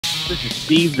This is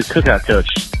Steve, the Cookout Coach,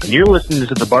 and you're listening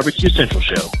to the Barbecue Central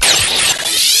Show.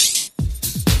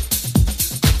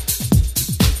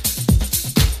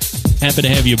 Happy to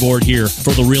have you aboard here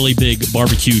for the really big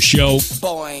barbecue show.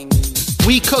 Boing.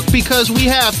 We cook because we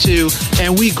have to,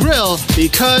 and we grill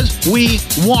because we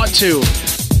want to.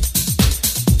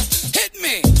 Hit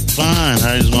me. Fine,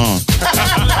 how's it going?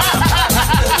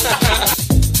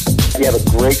 You have a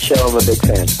great show. I'm a big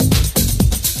fan.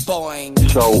 Boing.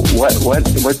 So what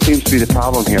seems to be the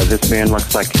problem here? This man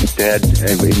looks like he's dead,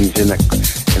 and he's in the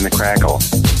crackle.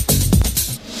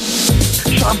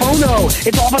 Charbono!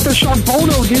 It's all about the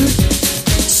charbono, dude.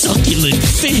 Succulent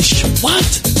fish. What?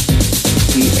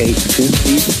 He ate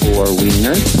cookies or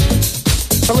wieners.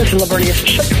 Oh, listen, Lavernius,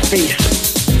 shut your face.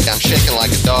 I'm shaking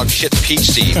like a dog shit peach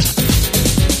seeds.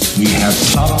 We have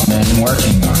top men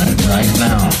working on it right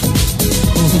now.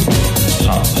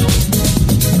 Top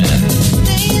men.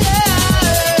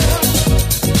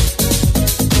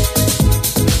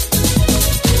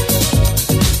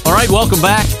 All right, welcome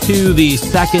back to the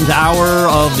second hour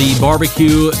of the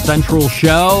Barbecue Central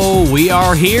Show. We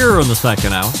are here in the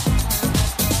second hour.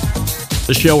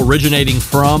 The show originating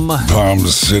from Palm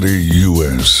City,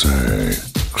 USA,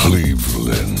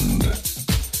 Cleveland.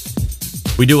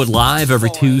 We do it live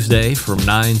every Tuesday from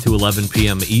 9 to 11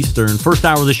 p.m. Eastern. First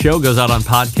hour of the show goes out on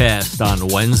podcast on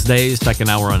Wednesdays, second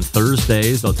hour on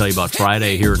Thursdays. I'll tell you about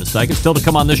Friday here in a second. Still to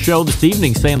come on this show this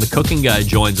evening, Sam the Cooking Guy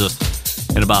joins us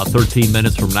in about 13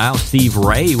 minutes from now. Steve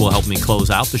Ray will help me close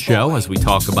out the show as we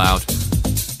talk about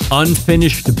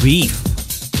unfinished beef.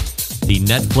 The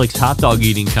Netflix hot dog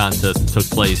eating contest took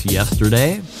place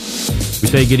yesterday. We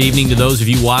say good evening to those of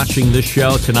you watching this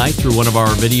show tonight through one of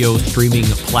our video streaming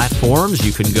platforms.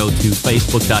 You can go to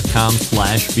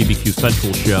facebook.com/BBQ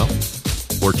Central Show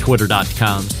or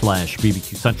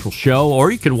twitter.com/BBQ Central Show,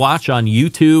 or you can watch on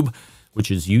YouTube, which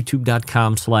is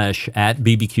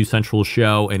youtube.com/@BBQ Central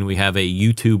Show. And we have a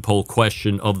YouTube poll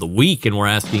question of the week, and we're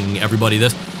asking everybody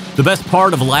this. The best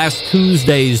part of last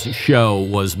Tuesday's show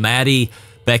was Maddie,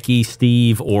 Becky,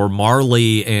 Steve, or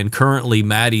Marley, and currently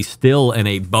Maddie's still in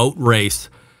a boat race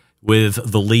with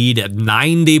the lead at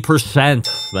 90%,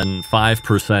 then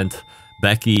 5%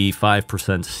 Becky,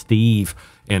 5% Steve,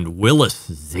 and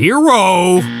Willis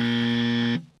 0.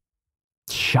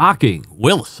 Shocking.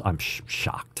 Willis, I'm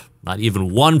shocked. Not even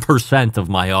 1% of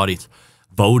my audience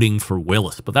voting for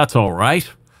Willis, but that's all right.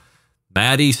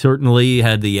 Maddie certainly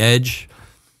had the edge.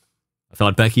 I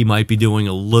thought Becky might be doing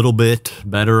a little bit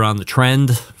better on the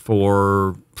trend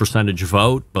for percentage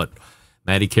vote, but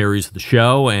Maddie carries the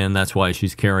show, and that's why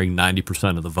she's carrying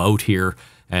 90% of the vote here.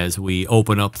 As we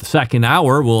open up the second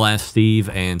hour, we'll ask Steve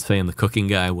and Sam the Cooking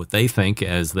Guy what they think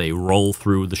as they roll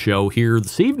through the show here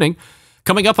this evening.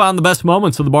 Coming up on the best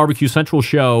moments of the Barbecue Central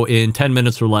Show in 10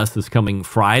 minutes or less this coming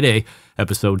Friday,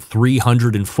 episode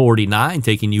 349,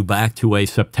 taking you back to a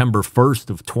September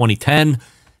 1st of 2010,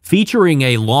 featuring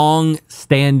a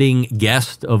long-standing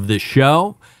guest of this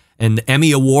show, an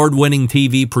Emmy Award-winning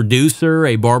TV producer,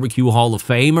 a Barbecue Hall of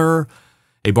Famer,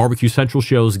 a Barbecue Central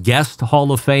Show's guest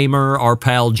Hall of Famer. Our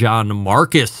pal John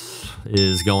Marcus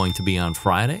is going to be on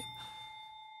Friday.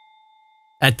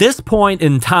 At this point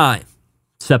in time,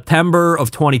 September of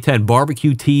 2010,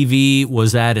 barbecue TV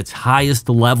was at its highest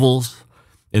levels.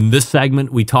 In this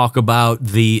segment, we talk about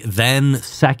the then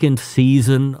second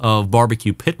season of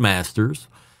Barbecue Pitmasters.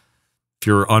 If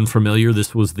you're unfamiliar,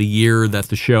 this was the year that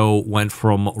the show went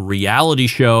from a reality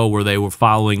show where they were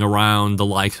following around the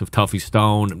likes of Tuffy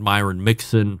Stone and Myron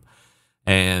Mixon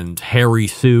and Harry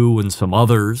Sue and some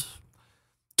others,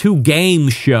 to game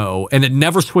show, and it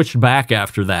never switched back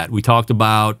after that. We talked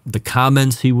about the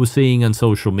comments he was seeing on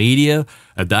social media.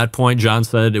 At that point, John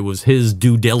said it was his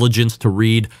due diligence to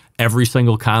read every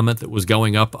single comment that was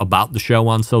going up about the show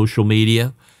on social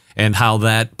media, and how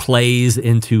that plays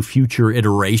into future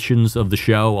iterations of the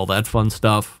show, all that fun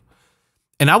stuff.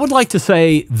 And I would like to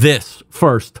say this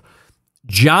first.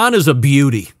 John is a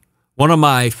beauty. One of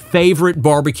my favorite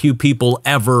barbecue people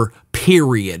ever,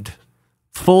 period.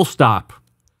 Full stop.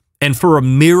 And for a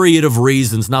myriad of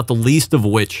reasons, not the least of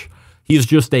which, he is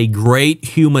just a great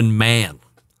human man.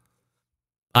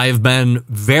 I have been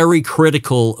very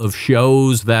critical of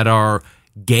shows that are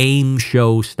game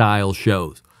show style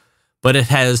shows. But it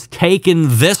has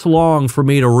taken this long for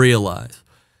me to realize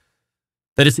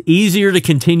that it's easier to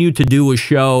continue to do a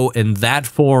show in that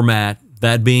format,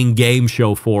 that being game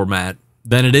show format,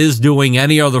 than it is doing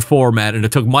any other format. And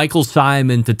it took Michael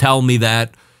Simon to tell me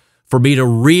that for me to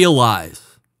realize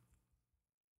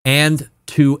and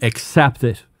to accept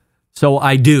it. So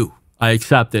I do. I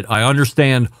accept it. I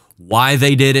understand why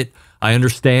they did it. I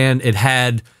understand it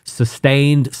had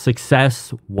sustained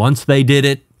success once they did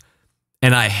it.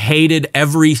 And I hated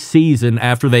every season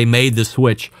after they made the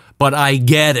switch, but I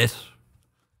get it.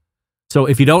 So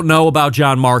if you don't know about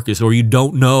John Marcus or you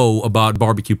don't know about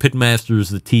Barbecue Pitmasters,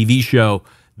 the TV show,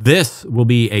 this will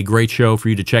be a great show for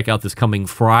you to check out this coming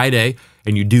Friday.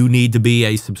 And you do need to be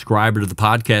a subscriber to the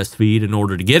podcast feed in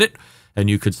order to get it. And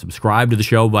you could subscribe to the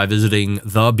show by visiting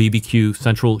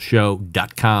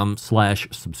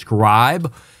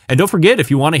thebbqcentralshow.com/subscribe. And don't forget,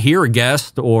 if you want to hear a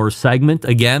guest or segment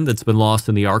again that's been lost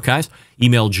in the archives,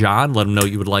 email John. Let him know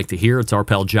you would like to hear. It's our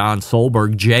pal John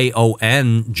Solberg,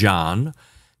 Jon, John.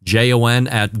 Jon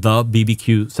at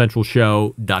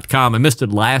thebbqcentralshow.com. I missed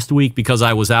it last week because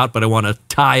I was out, but I want to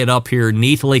tie it up here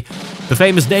neatly. The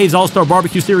Famous Dave's All-Star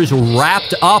Barbecue Series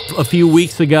wrapped up a few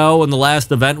weeks ago, and the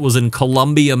last event was in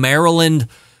Columbia, Maryland.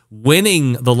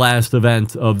 Winning the last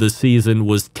event of the season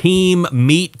was Team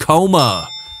Meat Coma,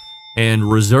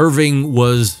 and reserving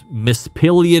was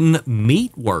Mispillion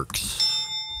Meatworks.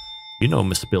 You know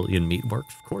Mispillion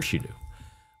Meatworks, of course you do.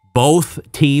 Both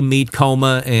Team Meat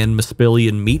Coma and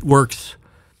Mispillion Meatworks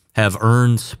have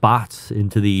earned spots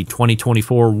into the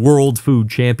 2024 World Food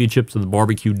Championships of the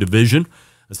barbecue division,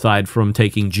 aside from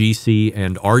taking GC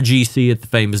and RGC at the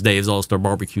Famous Dave's All-Star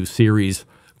Barbecue Series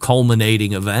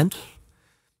culminating event.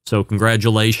 So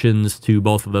congratulations to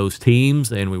both of those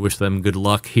teams, and we wish them good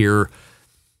luck here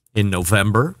in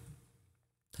November.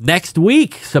 Next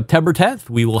week, September 10th,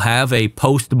 we will have a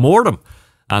post-mortem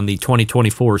on the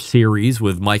 2024 series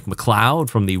with Mike McLeod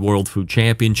from the World Food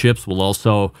Championships. We'll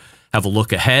also have a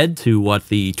look ahead to what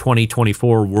the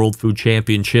 2024 World Food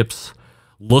Championships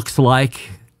looks like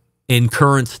in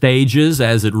current stages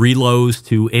as it reloads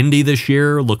to Indy this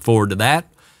year. Look forward to that.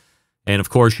 And, of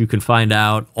course, you can find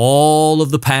out all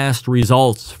of the past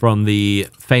results from the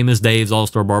Famous Dave's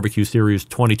All-Star Barbecue Series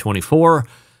 2024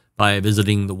 by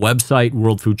visiting the website,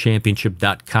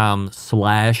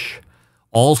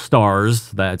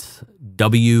 worldfoodchampionship.com/all-stars. That's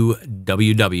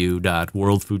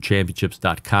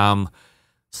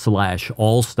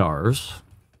www.worldfoodchampionships.com/all-stars.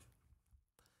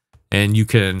 And you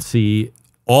can see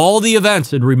all the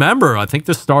events. And remember, I think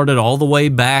this started all the way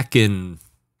back in,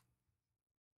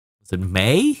 was it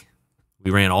May? We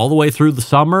ran all the way through the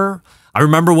summer. I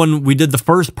remember when we did the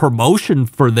first promotion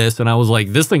for this, and I was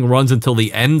like, this thing runs until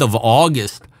the end of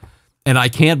August. And I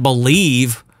can't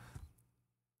believe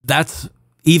that's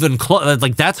even close.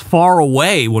 Like, that's far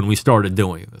away when we started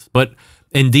doing this. But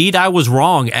indeed, I was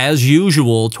wrong. As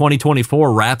usual,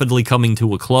 2024 rapidly coming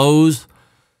to a close.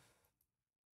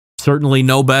 Certainly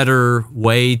no better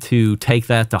way to take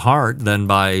that to heart than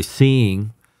by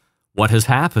seeing what has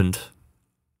happened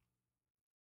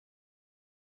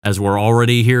as we're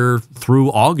already here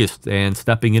through August and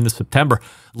stepping into September.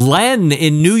 Len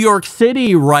in New York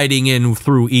City writing in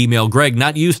through email. Greg,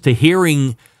 not used to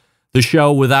hearing the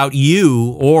show without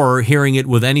you or hearing it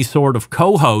with any sort of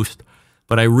co-host,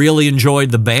 but I really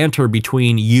enjoyed the banter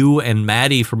between you and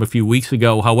Maddie from a few weeks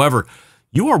ago. However,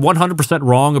 you are 100%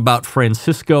 wrong about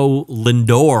Francisco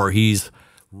Lindor. He's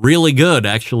really good,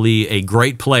 actually a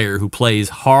great player who plays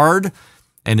hard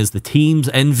and is the team's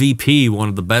MVP, one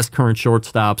of the best current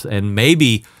shortstops, and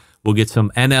maybe we'll get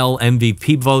some NL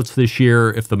MVP votes this year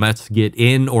if the Mets get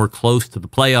in or close to the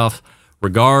playoffs.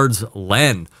 Regards,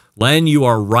 Len. Len, you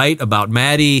are right about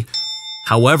Maddie.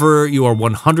 However, you are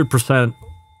 100%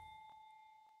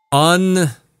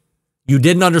 you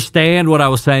didn't understand what I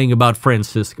was saying about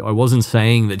Francisco. I wasn't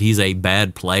saying that he's a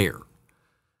bad player.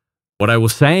 What I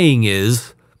was saying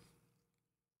is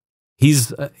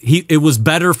it was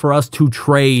better for us to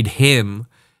trade him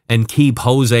and keep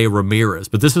Jose Ramirez.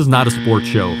 But this is not a sports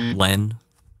show, Len.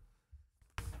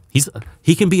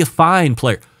 He can be a fine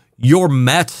player. Your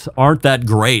Mets aren't that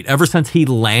great. Ever since he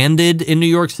landed in New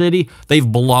York City, they've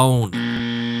blown.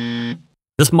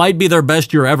 This might be their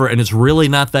best year ever, and it's really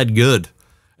not that good.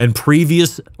 And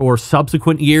previous or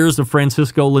subsequent years of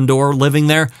Francisco Lindor living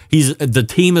there, the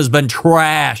team has been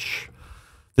trash.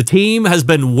 The team has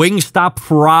been Wingstop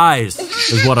fries,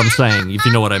 is what I'm saying, if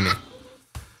you know what I mean.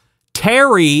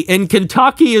 Terry in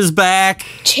Kentucky is back.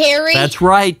 Terry? That's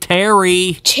right,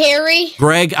 Terry. Terry?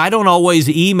 Greg, I don't always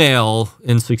email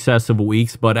in successive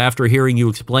weeks, but after hearing you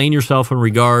explain yourself in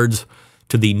regards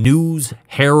to the News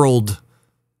Herald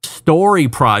story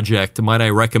project, might I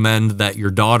recommend that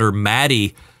your daughter,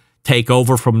 Maddie, take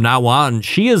over from now on.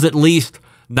 She is at least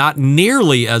not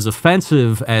nearly as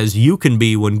offensive as you can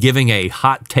be when giving a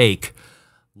hot take.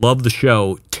 Love the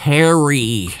show.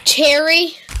 Terry.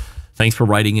 Terry? Thanks for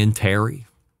writing in, Terry.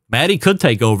 Maddie could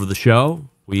take over the show.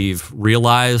 We've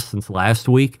realized since last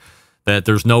week that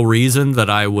there's no reason that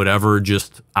I would ever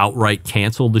just outright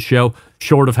cancel the show,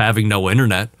 short of having no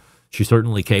internet. She's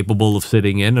certainly capable of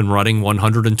sitting in and running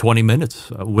 120 minutes,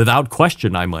 without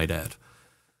question, I might add.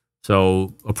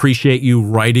 So appreciate you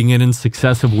writing in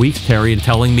successive weeks, Terry, and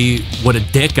telling me what a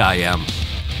dick I am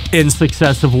in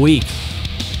successive weeks.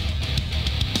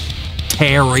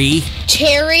 Terry.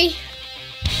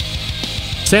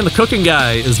 Sam the Cooking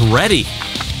Guy is ready.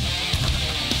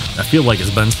 I feel like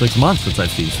it's been 6 months since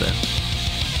I've seen Sam.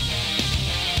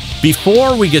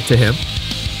 Before we get to him,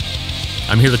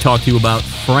 I'm here to talk to you about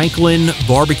Franklin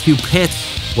Barbecue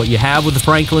Pits. What you have with the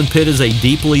Franklin Pit is a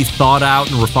deeply thought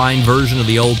out and refined version of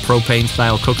the old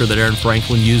propane-style cooker that Aaron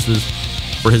Franklin uses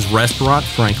for his restaurant,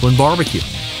 Franklin Barbecue.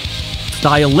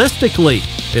 Stylistically,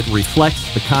 it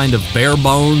reflects the kind of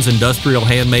bare-bones, industrial,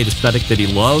 handmade aesthetic that he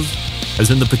loves,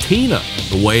 as in the patina,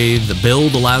 the way the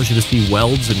build allows you to see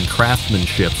welds and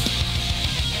craftsmanship.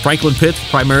 Franklin Pit's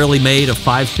primarily made of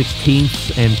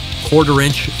 5/16 and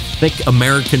quarter-inch thick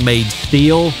American-made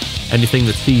steel. Anything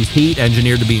that sees heat,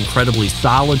 engineered to be incredibly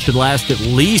solid, should last at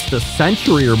least a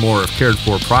century or more if cared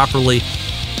for properly.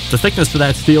 The thickness of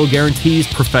that steel guarantees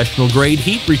professional-grade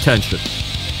heat retention.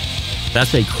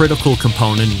 That's a critical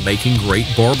component in making great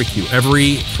barbecue.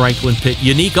 Every Franklin Pit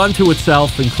unique unto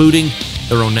itself, including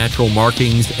their own natural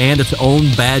markings and its own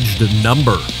badged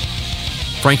number.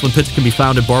 Franklin Pits can be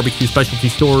found at barbecue specialty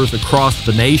stores across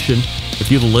the nation. If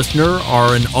you, the listener,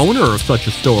 are an owner of such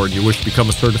a store and you wish to become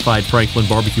a certified Franklin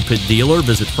Barbecue Pit dealer,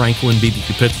 visit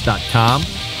franklinbbqpits.com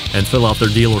and fill out their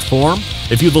dealer form.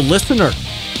 If you, the listener,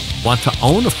 want to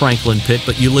own a Franklin Pit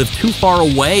but you live too far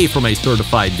away from a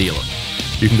certified dealer,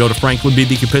 you can go to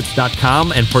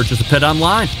franklinbbqpits.com and purchase a pit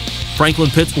online. Franklin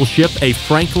Pits will ship a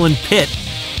Franklin Pit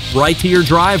right to your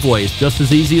driveway. It's just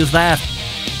as easy as that.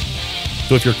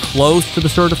 So if you're close to the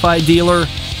certified dealer,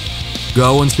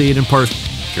 go and see it in person.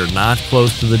 If you're not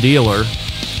close to the dealer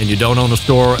and you don't own a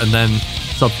store and then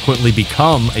subsequently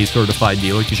become a certified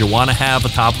dealer because you want to have a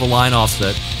top-of-the-line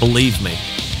offset, believe me,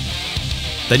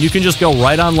 then you can just go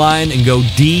right online and go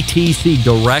DTC,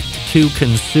 direct to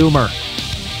consumer.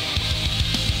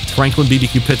 It's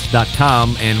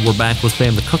franklinbbqpits.com, and we're back with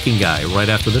Sam the Cooking Guy right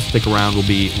after this. Stick around. We'll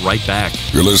be right back.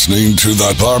 You're listening to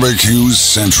the Barbecue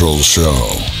Central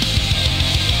Show.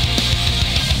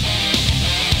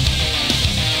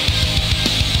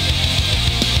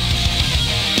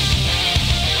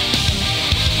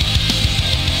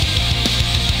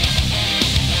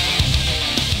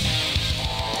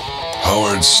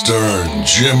 Howard Stern,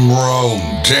 Jim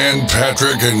Rome, Dan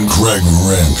Patrick, and Greg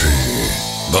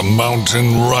Rempe. The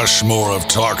Mountain Rushmore of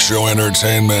talk show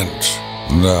entertainment.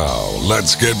 Now,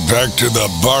 let's get back to the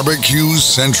Barbecue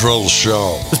Central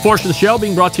Show. This portion of the show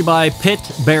being brought to you by Pit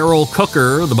Barrel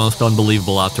Cooker, the most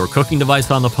unbelievable outdoor cooking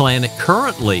device on the planet,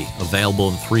 currently available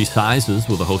in 3 sizes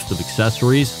with a host of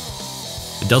accessories.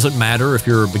 It doesn't matter if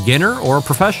you're a beginner or a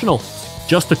professional,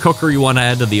 just a cooker you want to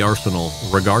add to the arsenal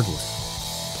regardless.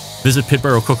 Visit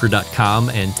pitbarrelcooker.com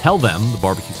and tell them the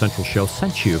Barbecue Central Show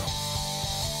sent you.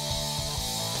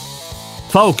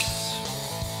 Folks,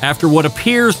 after what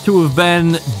appears to have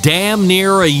been damn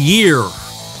near a year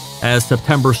as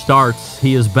September starts,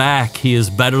 he is back. He is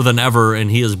better than ever,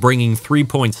 and he is bringing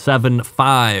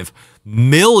 3.75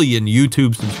 million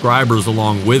YouTube subscribers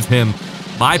along with him.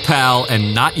 My pal,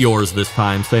 and not yours this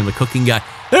time, Sam the Cooking Guy.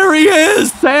 There he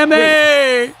is,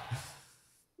 Sammy!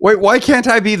 Wait, why can't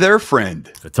I be their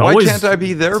friend? Why can't I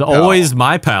be their pal? It's always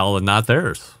my pal and not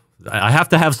theirs. I have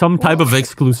to have some type of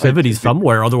exclusivity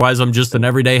somewhere. Otherwise, I'm just an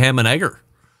everyday ham and egger.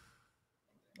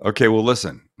 Okay, well,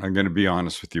 listen. I'm going to be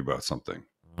honest with you about something.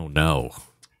 Oh, no. Am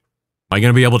I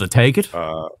going to be able to take it?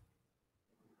 I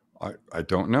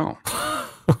don't know.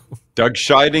 Doug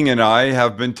Scheiding and I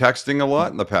have been texting a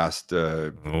lot in the past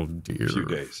few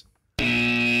days.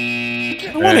 I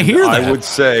don't want to hear that. I would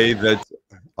say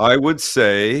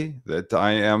that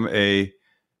I am a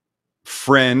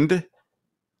friend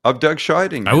of Doug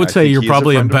Scheiding. I would say you're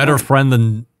probably a better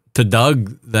friend to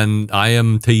Doug than I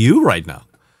am to you right now.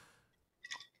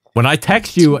 When I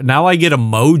text you, now I get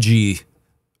emoji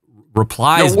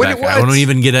replies back. I don't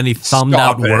even get any thumbed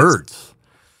out words.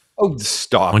 Oh,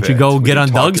 stop it. Why don't you go get on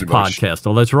Doug's podcast?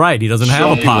 Oh, that's right. He doesn't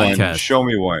have a podcast. Show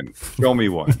me one. Show me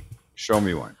one. Show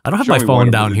me one. I don't have my phone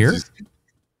down here.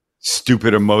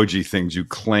 Stupid emoji things you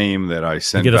claim that I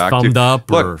send back to. Get a thumbed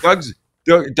up. Look,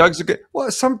 Doug's a good.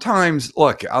 Well, sometimes,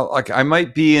 look, I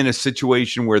might be in a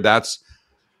situation where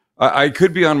I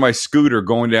could be on my scooter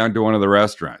going down to one of the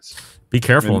restaurants. Be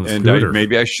careful on the scooter.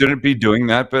 Maybe I shouldn't be doing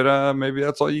that, but maybe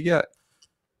that's all you get.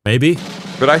 Maybe.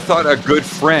 But I thought a good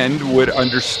friend would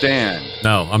understand.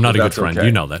 No, I'm not a good friend. Okay.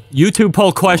 You know that. YouTube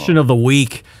poll question of the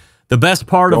week. The best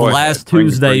part of last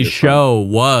Tuesday's show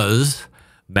was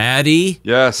Maddie,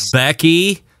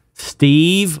 Becky,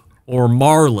 Steve, or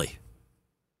Marley?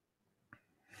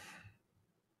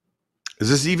 Is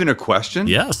this even a question?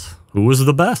 Yes. Who was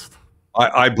the best?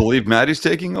 I believe Maddie's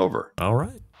taking over. All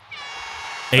right.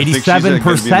 I think she's gonna be in the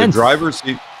 87%. driver's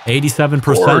seat.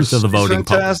 87% of the voting public.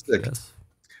 Fantastic. Yes.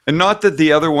 And not that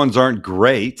the other ones aren't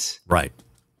great, Right.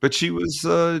 but she was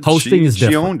Hosting is she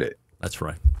different. owned it. That's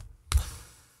right.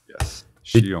 Yes,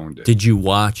 she owned it. Did you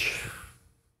watch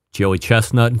Joey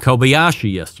Chestnut and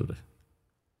Kobayashi yesterday?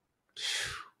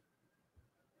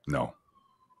 No.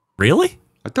 Really?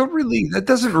 That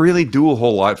doesn't really do a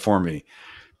whole lot for me.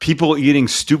 People eating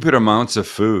stupid amounts of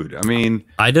food. I mean,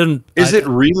 Is it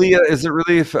really?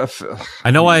 I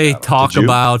know I talk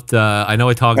about. I know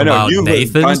you've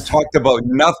Nathan's. talked about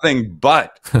nothing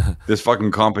but this fucking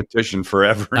competition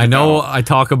forever. I know I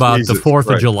talk about Jesus the 4th of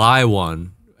Christ. July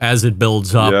one as it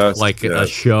builds up, a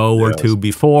show or two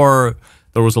before.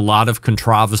 There was a lot of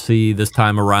controversy this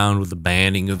time around with the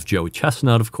banning of Joey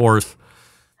Chestnut, of course.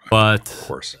 But Of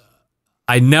course.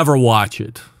 I never watch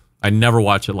it. I never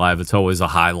watch it live. It's always a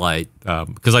highlight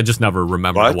because I just never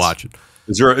remember to watch it.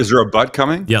 Is there a butt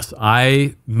coming? Yes,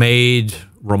 I made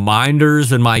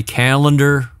reminders in my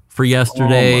calendar for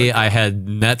yesterday. I had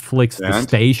Netflix, the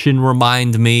station,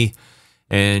 remind me.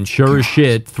 And sure as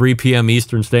shit, 3 p.m.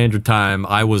 Eastern Standard Time,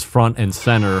 I was front and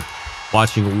center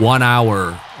watching 1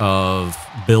 hour of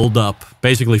build-up,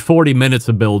 basically 40 minutes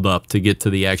of build-up to get to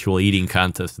the actual eating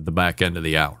contest at the back end of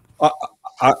the hour.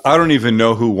 I don't even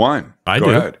know who won. I Go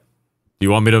do. ahead. Do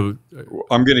you want me to?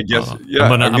 I'm going to guess. I'm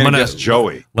going to guess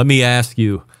Joey. Let me ask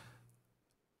you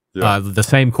the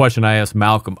same question I asked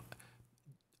Malcolm.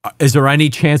 Is there any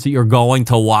chance that you're going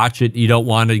to watch it? You don't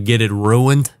want to get it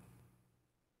ruined?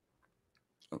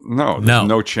 No, there's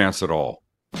no chance at all.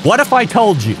 What if I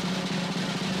told you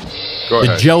Go that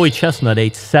ahead. Joey Chestnut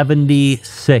ate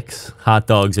 76 hot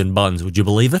dogs and buns? Would you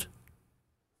believe it?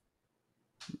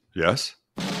 Yes.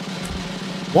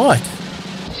 What?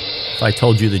 If I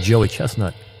told you that Joey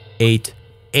Chestnut ate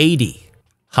 80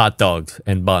 hot dogs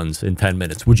and buns in 10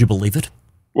 minutes, would you believe it?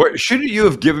 What, shouldn't you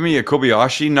have given me a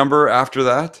Kobayashi number after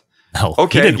that? No.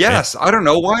 Okay. Yes. I don't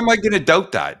know. Why am I going to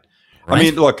doubt that? Right. I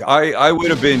mean, look, I would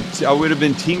have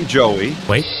been Team Joey.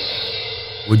 Wait.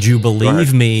 Would you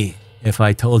believe me if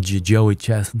I told you Joey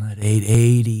Chestnut ate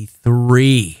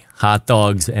 83 hot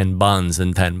dogs and buns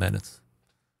in 10 minutes?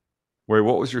 Wait,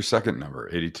 what was your second number?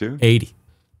 82? 80.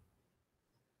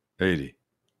 80.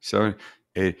 70.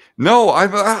 80. No,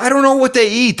 I don't know what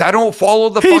they eat. I don't follow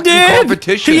the fucking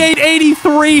competition. He ate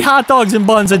 83 hot dogs and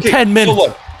buns in 10 minutes. So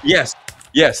look, yes,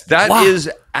 that is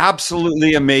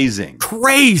absolutely amazing.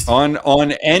 Crazy.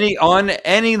 On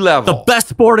any level. The best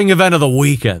sporting event of the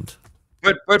weekend.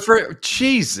 But for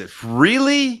Jesus,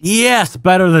 really? Yes,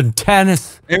 better than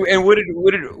tennis. And what did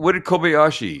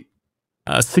Kobayashi eat?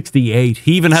 68.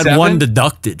 He even had 7? one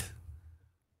deducted.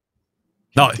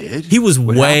 No, he was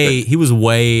way.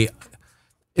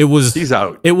 It was. He's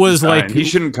out. It was He's like done. He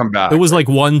shouldn't come back. It was like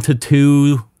 1 to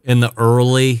 2 in the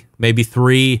early, maybe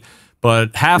 3,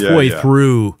 but halfway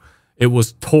through, it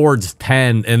was towards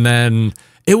 10, and then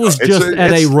it was just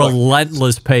at a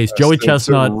relentless pace. Joey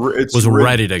Chestnut was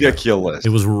ready to go. Ridiculous. It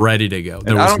was ready to go.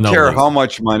 And I don't care how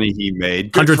much money he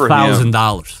made. Good for him.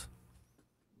 $100,000.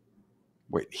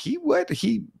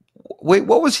 Wait,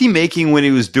 what was he making when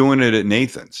he was doing it at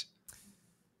Nathan's?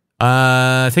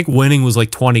 I think winning was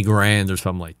like 20 grand or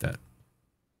something like that.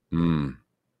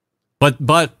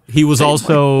 But he was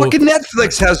also. Look at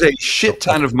Netflix has a shit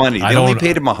ton of money. They only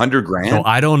paid him $100,000. So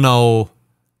I don't know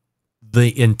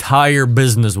the entire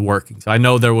business workings. I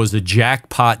know there was a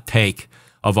jackpot take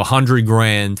of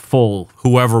 $100,000 full.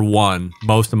 Whoever won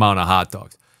most amount of hot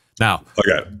dogs. Now,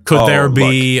 could there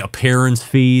be appearance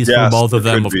fees for both of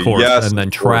them? Of course, and then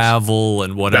travel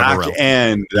and whatever else.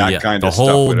 And that kind of stuff.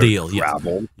 The whole deal.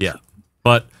 Travel. Yeah.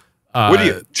 But what do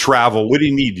you travel? What do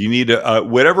you need? You need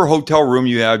whatever hotel room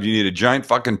you have. You need a giant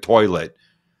fucking toilet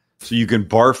so you can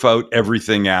barf out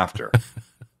everything after.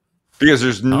 Because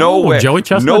there's no way. Joey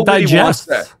Chestnut digests.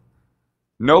 That.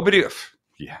 Nobody.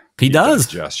 Yeah, he does.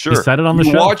 Digest, sure. He said it on the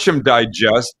show. Watch him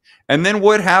digest. And then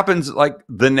what happens like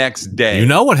the next day? You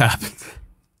know what happens.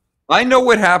 I know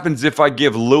what happens if I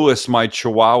give Lewis, my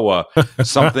chihuahua,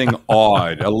 something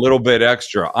odd, a little bit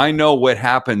extra. I know what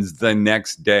happens the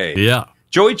next day. Yeah.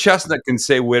 Joey Chestnut can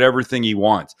say whatever thing he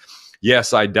wants.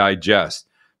 Yes, I digest.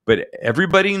 But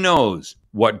everybody knows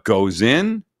what goes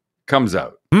in comes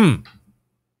out. That's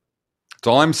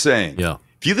all I'm saying. Yeah.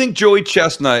 If you think Joey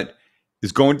Chestnut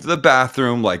is going to the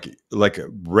bathroom like a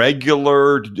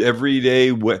regular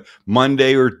everyday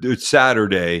Monday or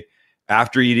Saturday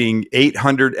after eating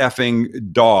 800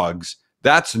 effing dogs,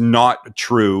 that's not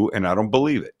true, and I don't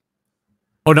believe it.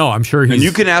 Oh, no, I'm sure he's... And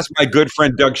you can ask my good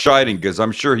friend Doug Scheiding, because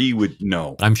I'm sure he would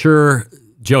know. I'm sure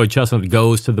Joey Chestnut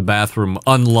goes to the bathroom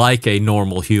unlike a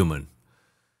normal human.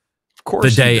 Of course,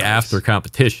 the day after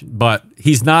competition, but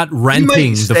he's not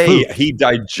renting the food. He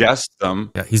digests them.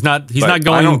 Yeah, he's not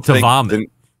going to vomit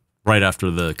right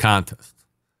after the contest.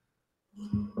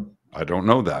 I don't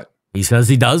know that. He says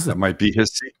he does. That might be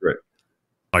his secret.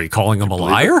 Are you calling him a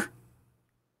liar?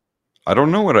 I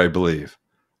don't know what I believe.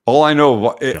 All I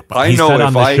know, I know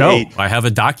if I ate, I have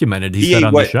it documented. He said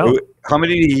on the show. How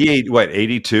many did he eat? What,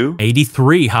 82?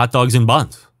 83 hot dogs and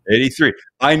buns. 83.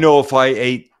 I know if I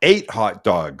ate 8 hot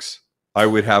dogs, I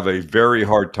would have a very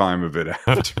hard time of it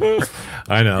after.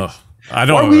 I know. I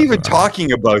don't. Why are we even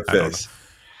talking about this?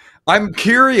 I'm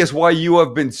curious why you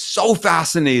have been so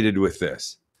fascinated with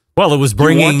this. Well, it was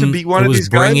bringing. You want to be one of these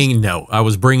guys? No, I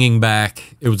was bringing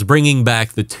back. It was bringing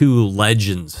back the two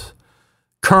legends,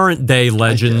 current day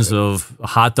legends of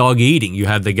hot dog eating. You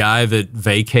had the guy that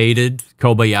vacated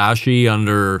Kobayashi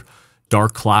under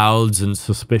dark clouds and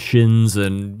suspicions,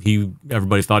 and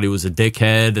everybody thought he was a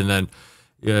dickhead, and then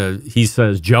he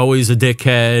says Joey's a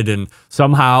dickhead, and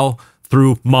somehow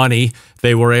through money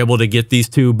they were able to get these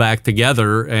two back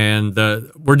together. And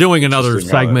we're doing another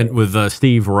segment with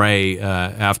Steve Ray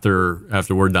after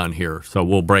we're done here, so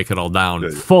we'll break it all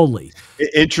down fully.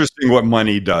 Interesting what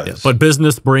money does. Yeah, but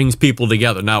business brings people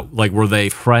together. Now, like, were they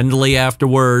friendly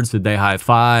afterwards? Did they high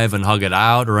five and hug it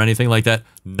out or anything like that?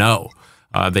 No.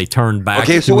 They turned back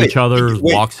to each other,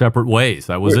 walked separate ways.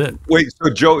 That was it. Wait,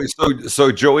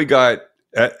 so Joey got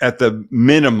at the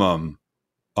minimum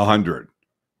 100.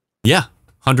 Yeah,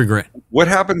 $100,000. What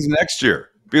happens next year?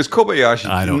 Because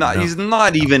Kobayashi, he's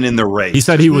not even in the race. He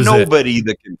said he was nobody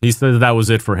that can. He said that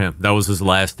was it for him. That was his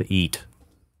last to eat.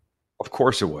 Of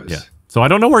course it was. Yeah. So I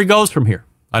don't know where he goes from here.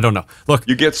 I don't know. Look,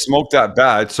 you get smoked that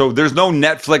bad. So there's no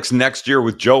Netflix next year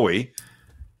with Joey.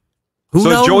 Who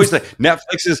knows? Joey's like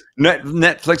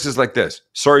Netflix is like this.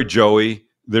 Sorry, Joey.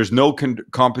 There's no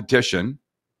competition.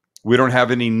 We don't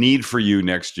have any need for you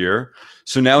next year.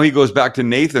 So now he goes back to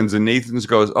Nathan's, and Nathan's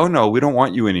goes, "Oh no, we don't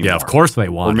want you anymore." Yeah, of course they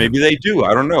want. Or maybe they do.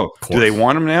 I don't know. Do they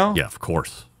want him now? Yeah, of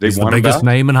course. He's the biggest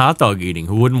name in hot dog eating.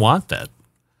 Who wouldn't want that?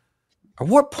 At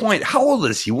what point? How old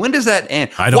is he? When does that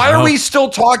end? I don't Why know. are we still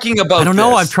talking about this? I don't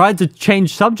know. I've tried to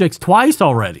change subjects twice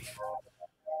already.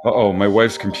 Uh-oh, my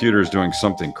wife's computer is doing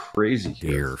something crazy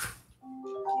here.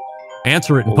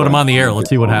 Answer it and put him on the air. Let's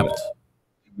see what happens.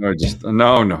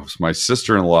 No, it's my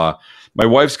sister-in-law. My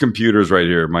wife's computer is right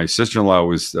here. My sister-in-law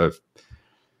was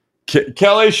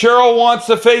Kelly. Cheryl wants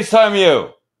to FaceTime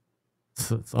you.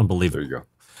 It's unbelievable. There you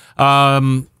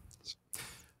go.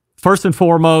 First and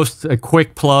foremost, a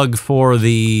quick plug for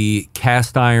the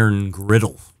cast iron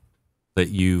griddle that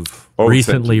you've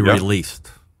recently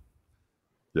released.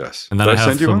 Yes. And then I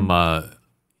have some.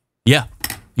 Yeah,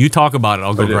 you talk about it.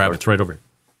 I'll go grab it. It's right over here.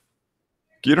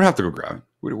 You don't have to go grab it.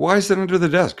 Why is it under the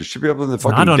desk? It should be up on the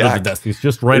fucking deck. Not under the desk. It's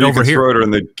just right over here. Throw it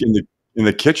in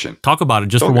the kitchen. Talk about it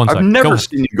just for 1 second. I've never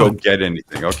seen you go get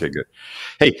anything. Okay, good.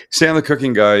 Hey, Sam the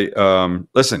cooking guy.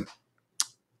 Listen,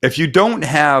 if you don't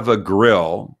have a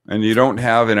grill and you don't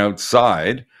have an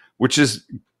outside, which is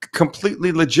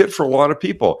completely legit for a lot of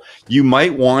people, you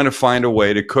might want to find a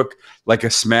way to cook like a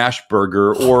smash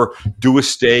burger or do a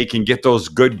steak and get those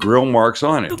good grill marks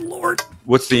on it. Good Lord.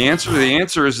 What's the answer? The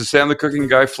answer is the Sam the cooking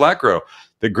guy flat grill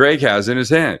that Greg has in his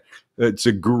hand. It's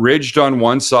ridged on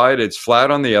one side. It's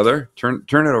flat on the other. Turn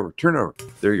it over. Turn it over.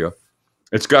 There you go.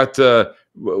 It's got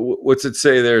what's it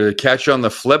say there? The catch on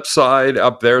the flip side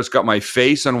up there. It's got my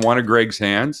face on one of Greg's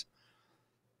hands.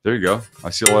 There you go. I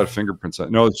see a lot of fingerprints.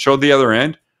 No, show the other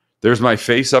end. There's my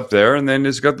face up there, and then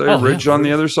it's got the ridge on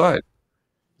the other side.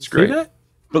 It's great.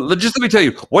 But just let me tell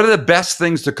you, one of the best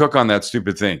things to cook on that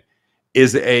stupid thing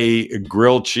is a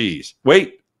grilled cheese.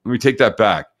 Wait, let me take that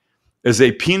back. Is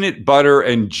a peanut butter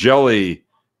and jelly,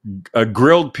 a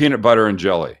grilled peanut butter and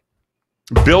jelly.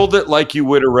 Build it like you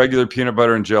would a regular peanut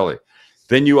butter and jelly.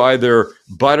 Then you either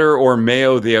butter or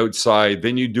mayo the outside.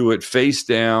 Then you do it face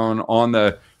down on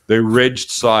the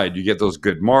ridged side. You get those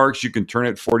good marks. You can turn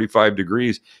it 45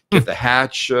 degrees, get the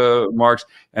hatch marks,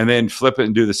 and then flip it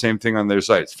and do the same thing on the other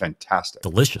side. It's fantastic.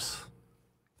 Delicious.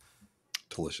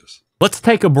 Let's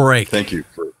take a break. Thank you.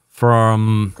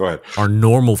 From Go ahead. Our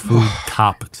normal food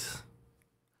topics.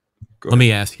 Let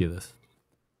me ask you this.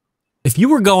 If you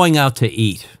were going out to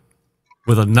eat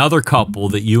with another couple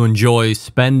that you enjoy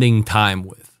spending time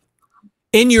with,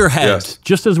 in your head,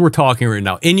 just as we're talking right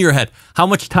now, in your head, how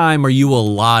much time are you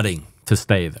allotting to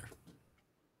stay there?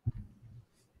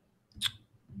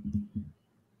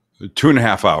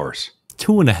 2.5 hours.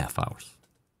 2.5 hours.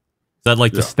 Is that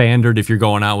like the standard if you're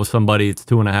going out with somebody, it's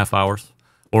 2.5 hours?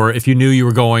 Or if you knew you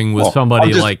were going with somebody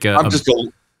you're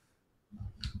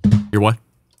what?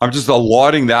 I'm just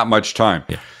allotting that much time.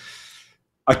 Yeah.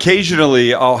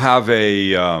 Occasionally, I'll have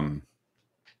a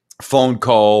phone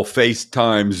call,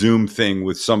 FaceTime, Zoom thing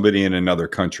with somebody in another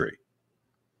country.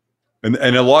 And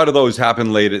a lot of those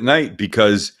happen late at night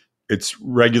because it's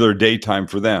regular daytime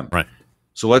for them. Right.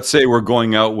 So let's say we're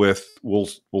going out with, we'll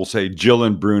say Jill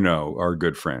and Bruno are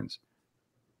good friends.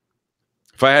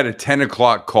 If I had a 10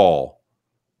 o'clock call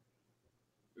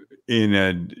in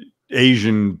an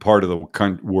Asian part of the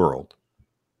world,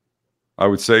 I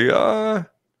would say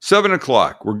 7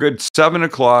 o'clock. We're good. 7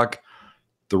 o'clock.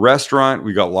 The restaurant,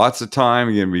 we got lots of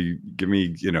time. Give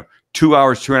me 2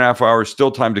 hours, 2.5 hours,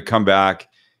 still time to come back,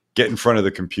 get in front of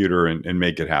the computer and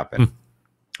make it happen.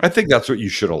 I think that's what you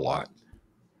should allot.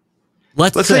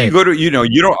 Let's say you go to, you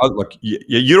don't look,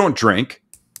 you don't drink,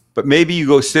 but maybe you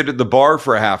go sit at the bar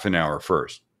for a half an hour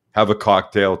first, have a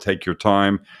cocktail, take your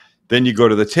time. Then you go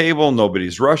to the table.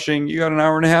 Nobody's rushing. You got an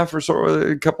hour and a half or so,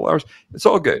 a couple hours. It's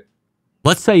all good.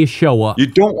 Let's say you show up. You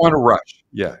don't want to rush.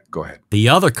 Yeah, go ahead. The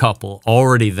other couple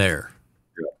already there.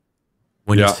 Yeah.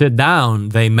 When you sit down,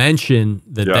 they mention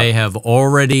that they have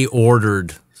already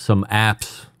ordered some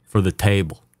apps for the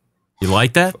table. You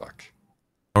like that? Fuck.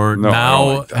 Or no,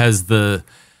 now has the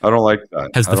I don't like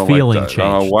that. Has the feeling changed?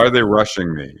 I don't know. Why are they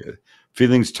rushing me?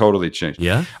 Feelings totally changed.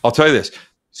 Yeah. I'll tell you this.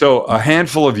 So a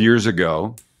handful of years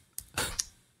ago,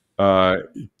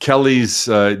 Kelly's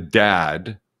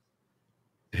dad,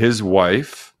 his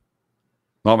wife,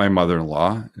 not my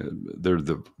mother-in-law, they're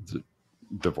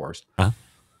divorced,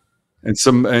 and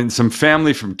some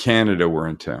family from Canada were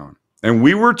in town, and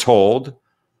we were told,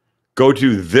 go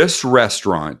to this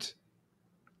restaurant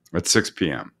at 6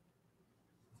 p.m.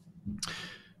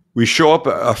 We show up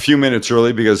a few minutes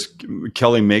early because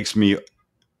Kelly makes me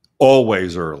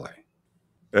always early.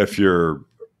 If you're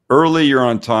early, you're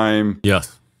on time.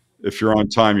 Yes. If you're on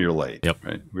time, you're late. Yep.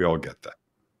 Right? We all get that.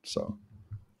 So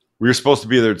we were supposed to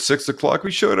be there at 6 o'clock.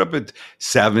 We showed up at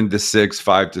 7 to 6,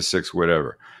 5 to 6,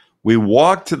 whatever. We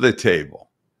walk to the table.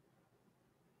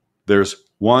 There's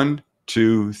 1,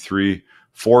 2, 3,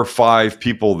 4, 5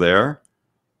 people there.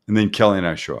 And then Kelly and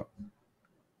I show up.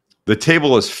 The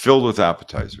table is filled with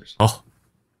appetizers. Oh.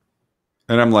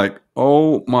 And I'm like,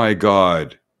 oh my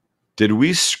God, did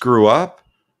we screw up?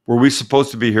 Were we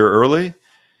supposed to be here early?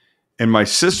 And my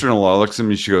sister-in-law looks at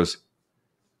me,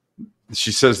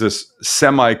 she says this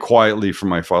semi-quietly from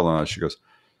my father-in-law. She goes,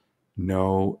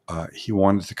 no, he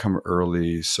wanted to come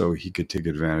early so he could take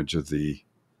advantage of the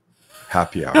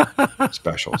happy hour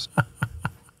specials.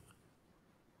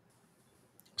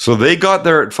 So they got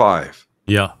there at 5.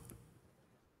 Yeah.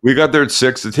 We got there at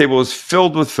 6. The table was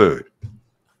filled with food.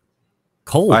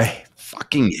 Cold. I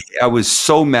was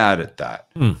so mad at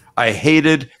that. I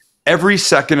hated every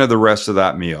second of the rest of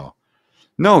that meal.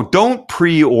 No, don't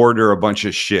pre-order a bunch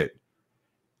of shit.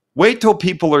 Wait till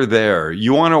people are there.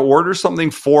 You want to order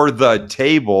something for the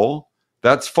table?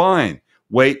 That's fine.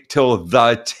 Wait till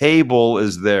the table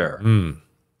is there.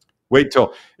 Wait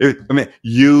till,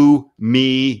 you,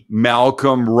 me,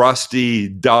 Malcolm, Rusty,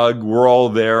 Doug, we're all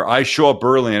there. I show up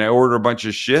early and I order a bunch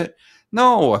of shit.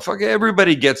 No,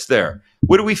 everybody gets there.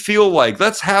 What do we feel like?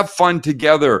 Let's have fun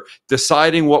together,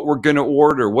 deciding what we're going to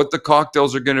order, what the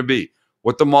cocktails are going to be,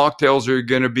 what the mocktails are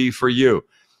going to be for you.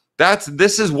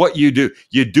 This is what you do.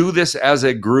 You do this as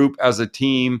a group, as a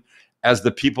team, as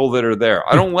the people that are there.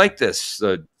 I don't like this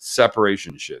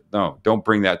separation shit. No, don't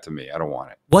bring that to me. I don't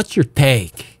want it. What's your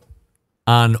take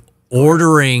on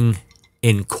ordering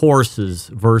in courses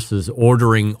versus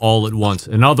ordering all at once?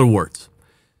 In other words,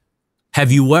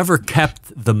 have you ever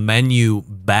kept the menu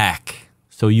back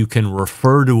so you can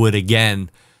refer to it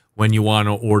again when you want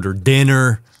to order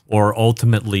dinner or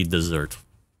ultimately dessert?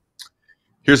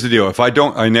 Here's the deal.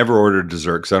 I never order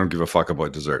dessert because I don't give a fuck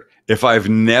about dessert. If I've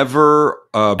never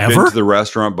been to the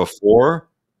restaurant before,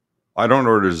 I don't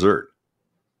order dessert.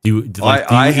 Do you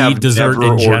eat dessert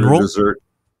in general? Dessert.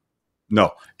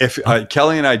 No. If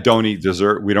Kelly and I don't eat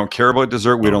dessert, we don't care about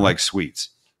dessert. We don't like sweets.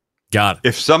 Got it.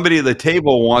 If somebody at the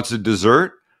table wants a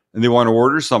dessert and they want to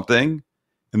order something,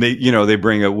 and they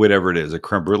bring a whatever it is, a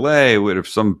creme brulee,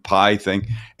 some pie thing,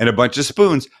 and a bunch of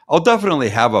spoons, I'll definitely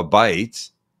have a bite.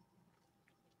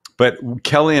 But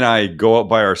Kelly and I go out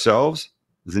by ourselves.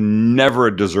 There's never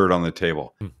a dessert on the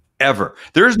table, ever.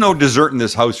 There is no dessert in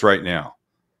this house right now.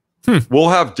 We'll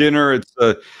have dinner. It's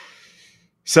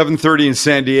 7:30 in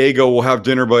San Diego. We'll have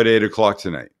dinner by 8 o'clock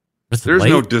tonight. There's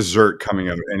no dessert coming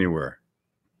out of anywhere.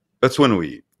 That's when we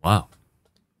eat. Wow.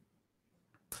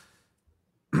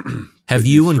 Have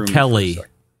you and Kelly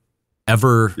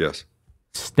ever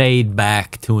stayed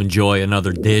back to enjoy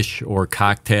another dish or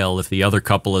cocktail if the other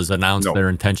couple has announced No. their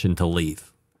intention to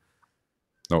leave?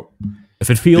 No. If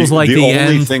it feels like the the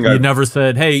only end, thing you I've- never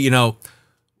said, hey,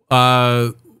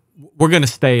 we're going to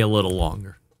stay a little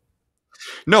longer.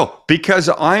 No, because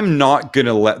I'm not going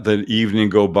to let the evening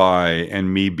go by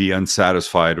and me be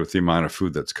unsatisfied with the amount of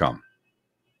food that's come.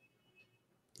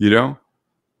 You know?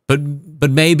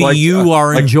 But maybe Like, you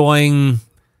are like- enjoying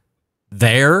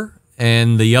there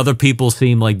and the other people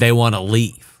seem like they want to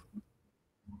leave.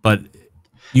 But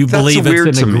you That's believe weird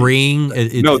it's to an me. agreeing?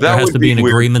 No, There that has would to be an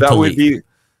weird. agreement That to would leave.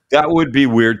 that would be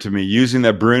weird to me, using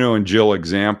that Bruno and Jill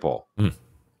example.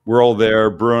 We're all there.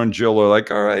 Bruno and Jill are like,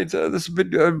 all right, this has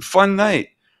been a fun night.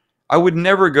 I would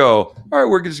never go, all right,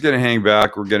 we're just going to hang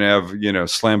back. We're going to have,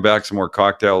 slam back some more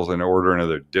cocktails and order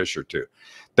another dish or two.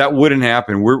 That wouldn't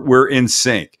happen. We're in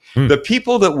sync. The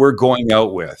people that we're going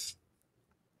out with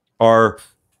are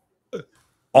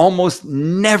almost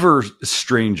never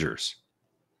strangers.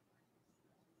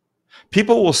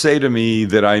 People will say to me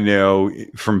that I know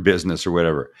from business or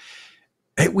whatever,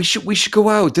 hey, we should go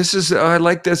out. I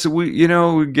like this. We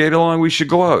get along. We should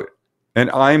go out. And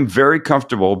I'm very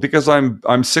comfortable because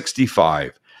I'm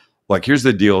 65. Like, here's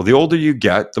the deal. The older you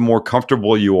get, the more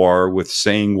comfortable you are with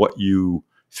saying what you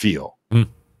feel.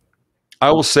 I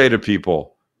will say to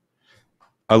people,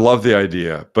 I love the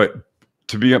idea, but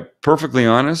to be perfectly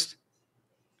honest,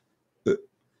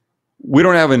 we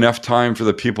don't have enough time for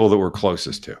the people that we're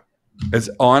closest to.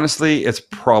 It's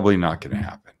probably not going to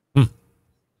happen.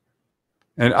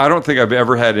 And I don't think I've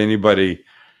ever had anybody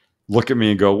look at me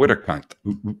and go, what a cunt.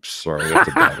 Oops, sorry, that's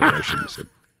a bad word I shouldn't have said.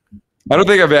 I don't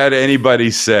think I've had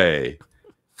anybody say,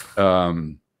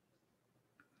 oh,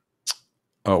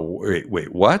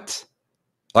 wait, what?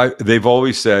 They've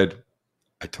always said,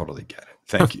 I totally get it.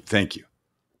 Thank you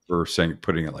for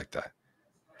putting it like that.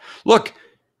 Look,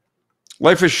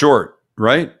 life is short,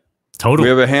 right? Totally. We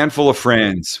have a handful of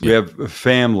friends. We have a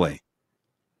family.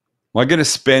 Am I going to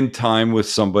spend time with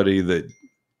somebody that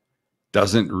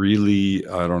doesn't really,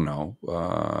 I don't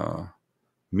know,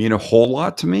 mean a whole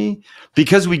lot to me?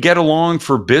 Because we get along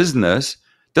for business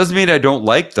doesn't mean I don't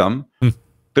like them,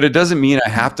 but it doesn't mean I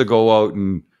have to go out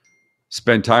and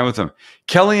spend time with them.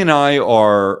 Kelly and I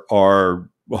are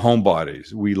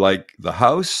homebodies. We like the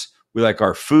house. We like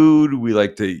our food. We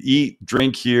like to eat,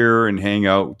 drink here, and hang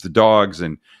out with the dogs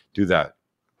and do that.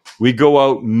 We go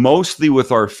out mostly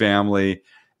with our family,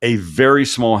 a very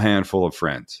small handful of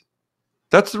friends.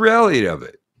 That's the reality of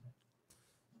it.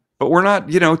 But we're not,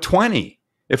 20.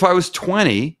 If I was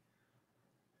 20,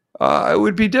 it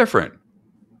would be different.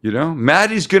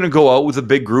 Maddie's going to go out with a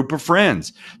big group of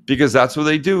friends because that's what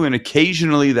they do. And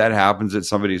occasionally that happens at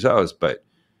somebody's house. But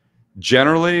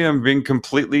generally, I'm being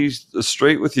completely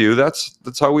straight with you.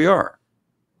 That's how we are.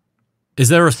 Is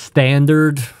there a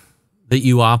standard that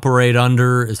you operate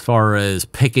under as far as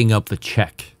picking up the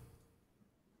check?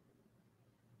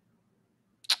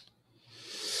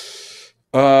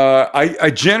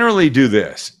 I generally do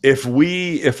this. If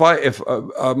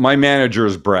my manager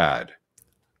is Brad,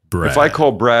 if I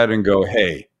call Brad and go,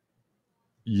 hey,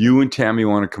 you and Tammy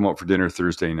want to come out for dinner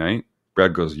Thursday night?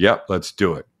 Brad goes, yep, let's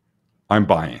do it. I'm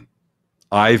buying.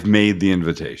 I've made the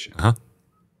invitation.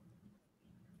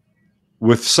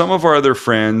 With some of our other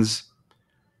friends,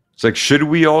 it's like, should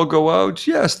we all go out?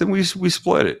 Yes, then we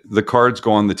split it. The cards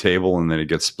go on the table and then it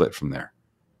gets split from there.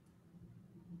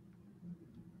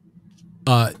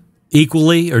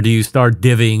 Equally, or do you start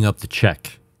divvying up the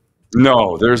check?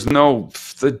 No, the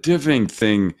divvying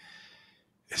thing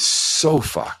is so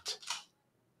fucked.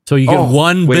 So you get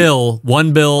one bill,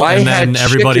 and then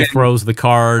everybody throws the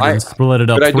card and split it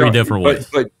up three different ways.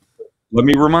 But let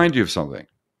me remind you of something.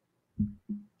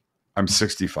 I'm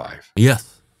 65.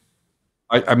 Yes.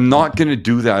 I'm not going to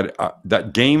do that.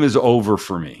 That game is over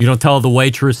for me. You don't tell the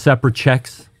waitress separate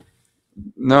checks?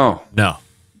 No.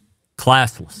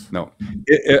 Classless. No.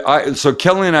 So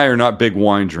Kelly and I are not big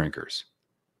wine drinkers.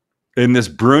 In this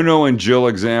Bruno and Jill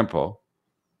example,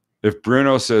 if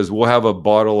Bruno says we'll have a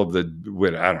bottle of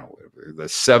the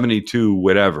 72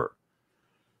 whatever,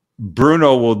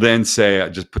 Bruno will then say,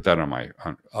 just put that on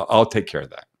I'll take care of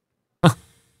that.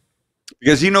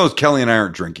 Because he knows Kelly and I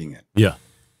aren't drinking it. Yeah.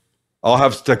 I'll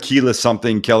have tequila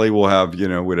something. Kelly will have,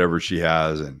 whatever she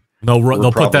has, and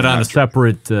they'll put that on a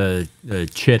separate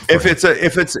chit. If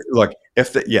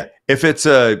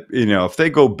they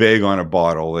go big on a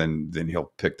bottle, then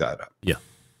he'll pick that up. Yeah.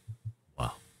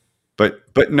 Wow.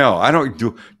 But no, I don't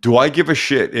do I give a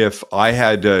shit if I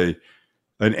had an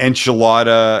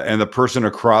enchilada and the person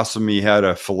across from me had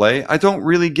a filet? I don't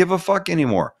really give a fuck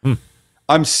anymore.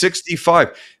 I'm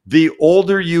 65. The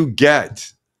older you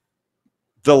get,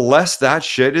 the less that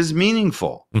shit is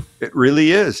meaningful. It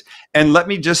really is. And let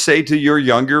me just say to your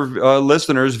younger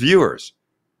listeners, viewers,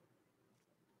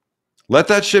 let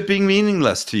that shit be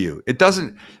meaningless to you. It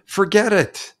doesn't, forget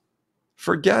it.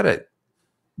 Forget it.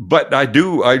 But I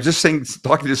just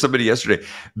talking to somebody yesterday,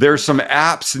 there's some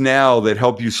apps now that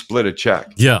help you split a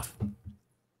check. Yeah.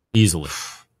 Easily.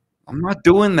 I'm not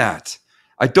doing that.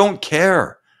 I don't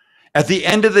care. At the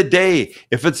end of the day,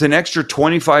 if it's an extra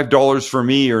 $25 for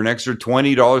me or an extra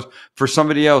 $20 for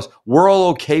somebody else, we're all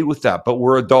okay with that, but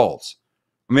we're adults.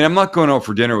 I mean, I'm not going out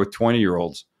for dinner with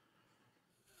 20-year-olds.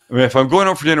 I mean, if I'm going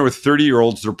out for dinner with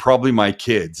 30-year-olds, they're probably my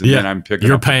kids. And then I'm picking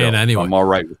You're up paying anyway. I'm all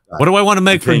right with that. What do I want to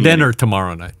make for dinner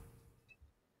tomorrow night?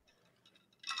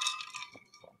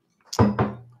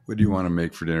 What do you want to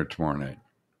make for dinner tomorrow night?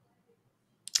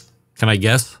 Can I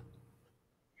guess?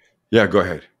 Yeah, go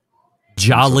ahead.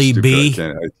 Jollibee.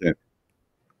 I can't.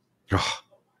 Oh,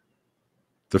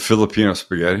 the Filipino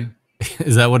spaghetti.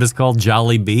 Is that what it's called?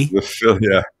 Jollibee?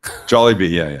 Yeah.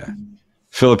 Jollibee, yeah.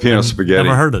 Filipino spaghetti.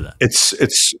 Never heard of that.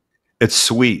 It's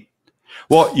sweet.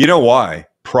 Well, you know why?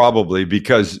 Probably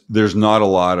because there's not a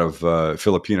lot of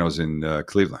Filipinos in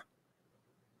Cleveland.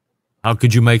 How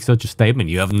could you make such a statement?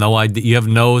 You have no idea. You have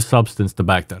no substance to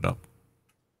back that up.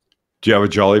 Do you have a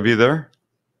Jollibee there?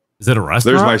 Is it a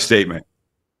restaurant? There's my statement.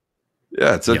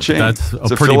 Yeah, it's a chain. That's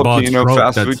it's a pretty Filipino broad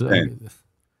fast stroke. food chain.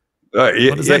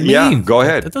 What does that mean? Yeah, go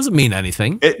ahead. That doesn't mean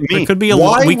anything. It could be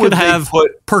we could have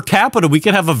per capita. We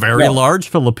could have a very large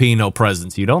Filipino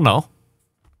presence. You don't know.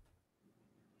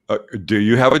 Do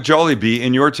you have a Jollibee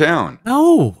in your town?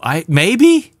 No,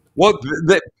 maybe. Well,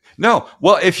 no.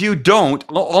 Well, if you don't,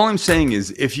 all I'm saying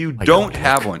is if you don't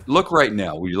have one, look right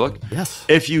now. Will you look? Yes.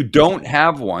 If you don't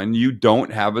have one, you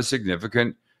don't have a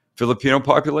significant Filipino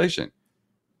population.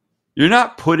 You're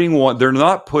not putting one. They're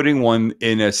not putting one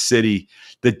in a city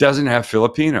that doesn't have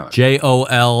Filipinos.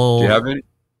 JOL. Do you have any?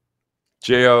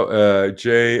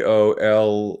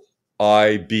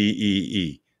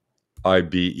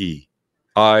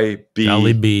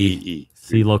 Jollibee.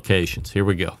 See locations. Here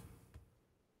we go.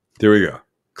 There we go.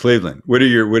 Cleveland. What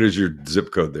is your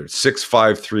zip code there?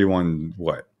 6531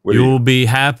 what? You will be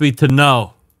happy to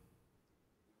know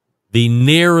the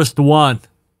nearest one,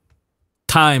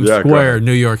 Times Square,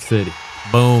 New York City.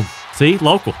 Boom. See?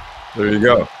 Local. There you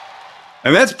go.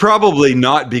 And that's probably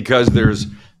not because there's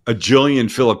a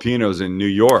jillion Filipinos in New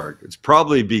York. It's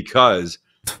probably because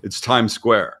it's Times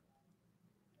Square.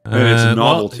 And it's a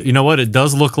novelty. Well, you know what? It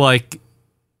does look like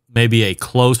maybe a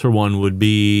closer one would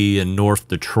be in North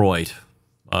Detroit.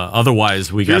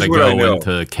 Otherwise, we got to go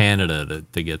into Canada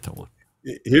to get to one.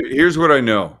 Here's what I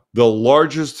know. The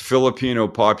largest Filipino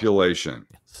population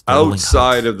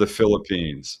outside of the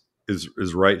Philippines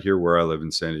is right here where I live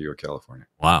in San Diego, California.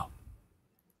 Wow.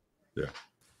 Yeah.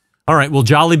 All right. Well,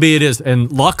 Jollibee it is.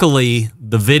 And luckily,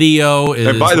 the video is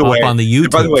up on the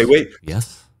YouTube. By the way, wait.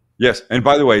 Yes? Yes. And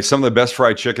by the way, some of the best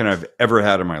fried chicken I've ever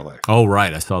had in my life. Oh,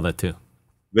 right. I saw that too.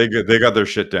 They got their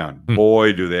shit down.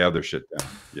 Boy, do they have their shit down.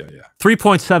 Yeah.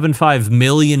 3.75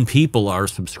 million people are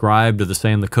subscribed to the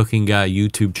Sam the Cooking Guy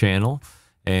YouTube channel.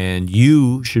 And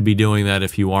you should be doing that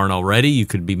if you aren't already. You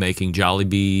could be making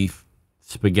Jollibee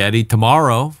spaghetti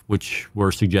tomorrow, which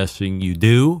we're suggesting you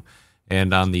do.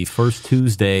 And on the first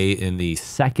Tuesday in the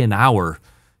second hour,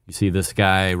 you see this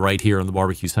guy right here on the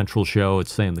Barbecue Central show.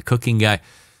 It's Sam the Cooking Guy.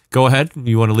 Go ahead.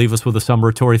 You want to leave us with a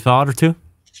summatory thought or two?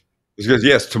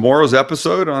 Yes, tomorrow's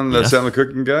episode on the Sam the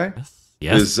Cooking Guy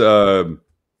is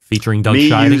featuring Doug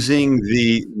Scheiding.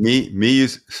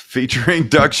 Featuring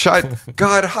Doug Scheiding.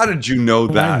 God, how did you know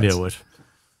that? I knew it.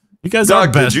 You guys Doug,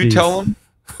 are besties. did you tell him?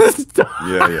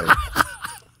 Yeah.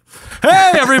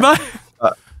 Hey, everybody.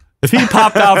 If he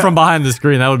popped out from behind the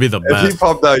screen, that would be the best. If he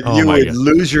popped out, you would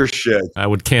lose your shit. I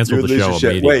would cancel the show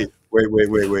immediately.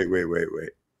 Wait.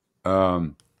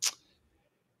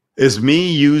 Is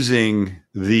me using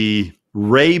the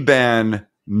Ray-Ban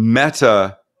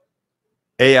Meta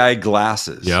AI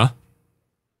glasses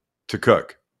to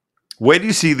cook. Where do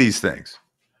you see these things?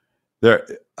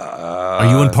 Are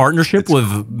you in partnership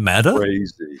with Meta?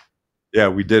 Crazy. Yeah,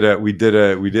 we did a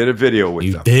video with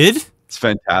them. You did? It's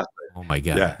fantastic. Oh my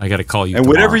God. Yeah. I got to call you. And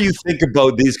tomorrow. whatever you think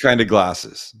about these kind of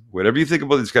glasses,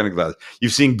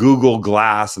 you've seen Google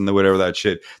Glass and whatever that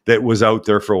shit that was out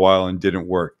there for a while and didn't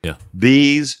work. Yeah.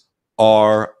 These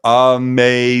are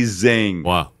amazing.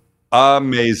 Wow.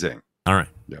 Amazing. All right.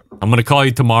 Yeah. I'm going to call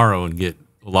you tomorrow and get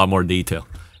a lot more detail.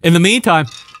 In the meantime,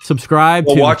 subscribe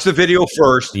to... watch the video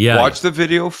first. Yeah. Watch the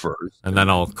video first. And then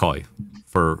I'll call you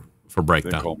for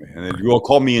breakdown. Then call me. And then you'll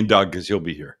call me and Doug because he'll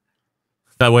be here.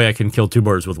 That way I can kill two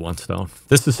birds with one stone.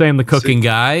 This is Sam the Cooking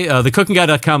Guy.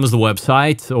 Thecookingguy.com is the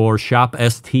website, or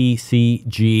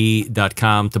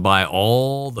shopstcg.com to buy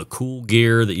all the cool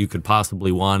gear that you could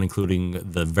possibly want, including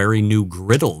the very new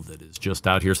griddle that is just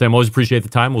out here. Sam, always appreciate the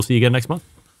time. We'll see you again next month.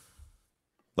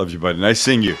 Love you, buddy. Nice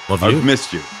seeing you. Love you. I've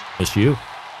missed you. Miss you.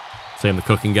 Sam the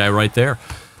Cooking Guy right there.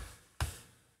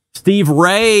 Steve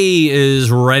Ray is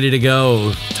ready to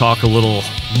go. Talk a little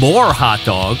more hot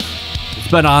dog. It's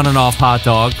been on and off hot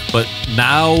dog, but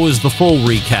now is the full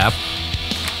recap.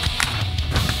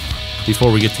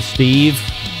 Before we get to Steve,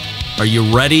 are you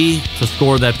ready to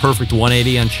score that perfect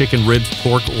 180 on chicken, ribs,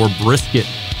 pork, or brisket?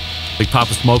 Big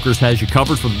Papa Smokers has you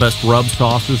covered for the best rub,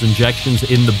 sauces, injections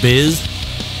in the biz.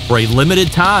 For a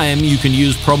limited time, you can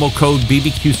use promo code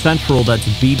BBQ Central. That's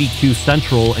BBQ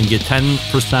Central, and get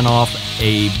 10% off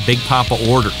a Big Papa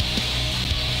order.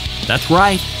 That's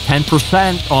right,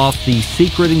 10% off the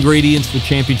secret ingredients the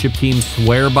championship teams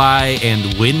swear by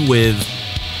and win with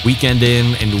weekend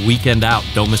in and weekend out.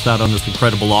 Don't miss out on this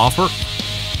incredible offer.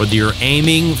 Whether you're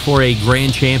aiming for a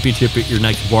grand championship at your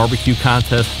next barbecue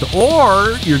contest,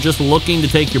 or you're just looking to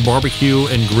take your barbecue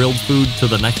and grilled food to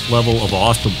the next level of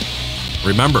awesome.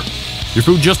 Remember, your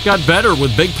food just got better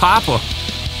with Big Papa.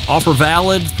 Offer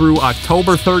valid through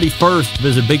October 31st.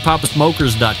 Visit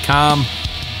BigPapaSmokers.com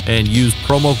and use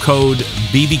promo code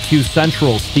BBQ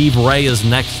Central. Steve Ray is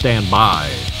next. Stand by.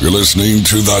 You're listening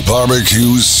to the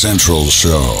Barbecue Central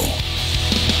Show.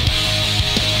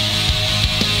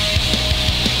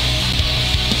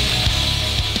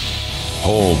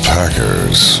 Whole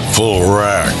packers, full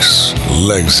racks,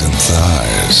 legs and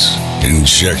thighs,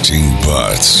 injecting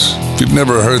butts. If you've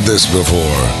never heard this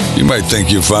before, you might think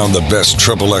you found the best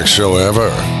XXX show ever.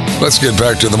 Let's get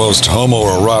back to the most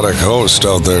homoerotic host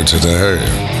out there today,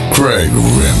 Greg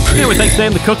Rempe. Here we thank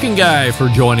Sam the Cooking Guy for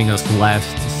joining us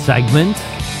last segment.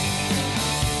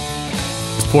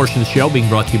 This portion of the show being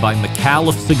brought to you by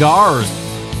McAuliffe Cigars.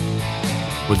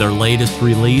 With their latest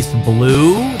release,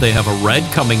 Blue. They have a red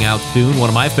coming out soon. One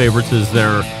of my favorites is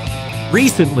their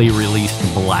recently released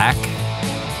Black.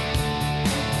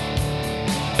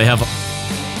 They have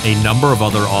a number of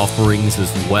other offerings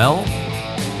as well.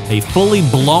 A fully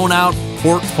blown out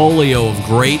portfolio of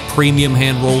great premium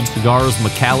hand-rolled cigars,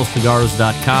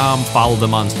 McAuliffeCigars.com. Follow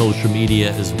them on social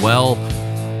media as well.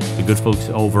 The good folks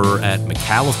over at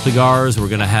McAuliffe Cigars. We're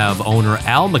going to have owner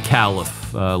Al McAuliffe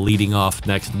leading off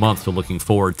next month, so looking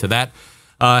forward to that.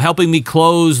 Helping me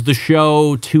close the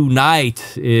show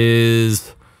tonight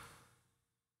is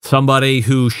somebody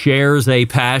who shares a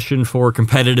passion for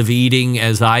competitive eating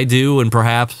as I do, and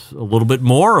perhaps a little bit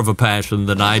more of a passion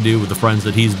than I do with the friends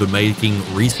that he's been making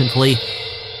recently.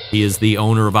 He is the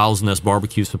owner of Owl's Nest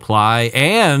Barbecue Supply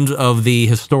and of the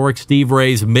historic Steve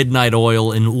Ray's Midnight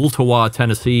Oil in Ooltewah,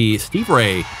 Tennessee. Steve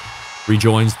Ray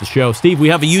rejoins the show. Steve, we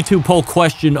have a YouTube poll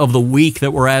question of the week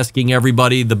that we're asking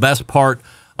everybody. The best part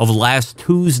of last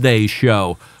Tuesday's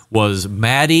show was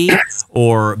Maddie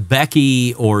or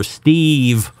Becky or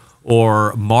Steve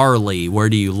or Marley. Where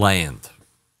do you land?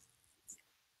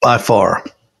 By far,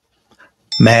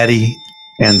 Maddie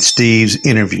and Steve's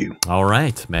interview. All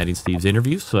right, Maddie and Steve's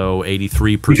interview. So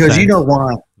 83%. Because you know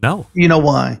why? No. You know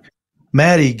why?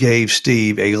 Maddie gave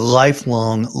Steve a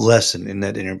lifelong lesson in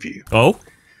that interview. Oh?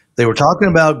 They were talking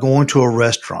about going to a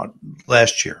restaurant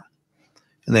last year,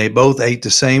 and they both ate the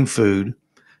same food,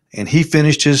 and he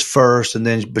finished his first,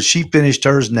 but she finished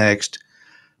hers next,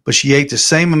 but she ate the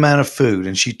same amount of food,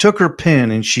 and she took her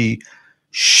pen and she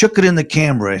shook it in the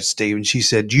camera at Steve, and she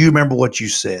said, "Do you remember what you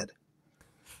said?"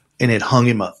 And it hung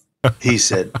him up. He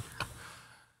said,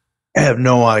 "I have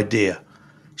no idea."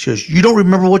 She goes, "You don't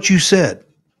remember what you said?"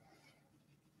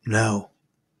 "No."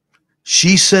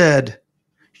 She said,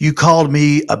 "You called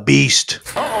me a beast."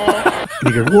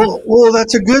 And he goes, well,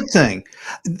 that's a good thing.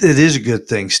 It is a good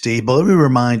thing, Steve. But let me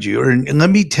remind you, and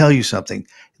let me tell you something.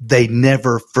 They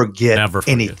never forget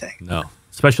anything. No,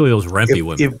 especially those Rempe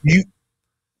women.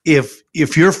 If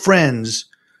your friends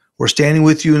were standing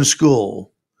with you in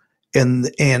school, and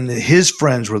his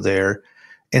friends were there,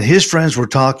 and his friends were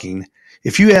talking,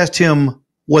 if you asked him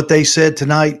what they said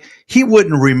tonight, he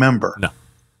wouldn't remember. No.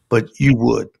 But you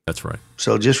would. That's right.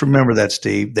 So just remember that,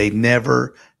 Steve. They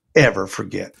never, ever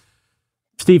forget.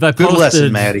 Steve, I Good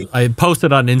lesson, Maddie. I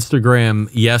posted on Instagram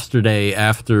yesterday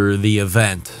after the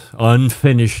event,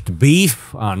 Unfinished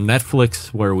Beef on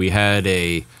Netflix, where we had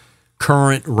a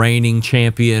current reigning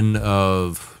champion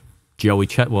of Joey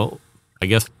Chet. Well, I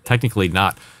guess technically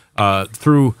not.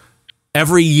 Through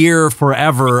every year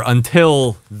forever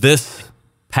until this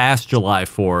past July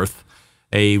 4th,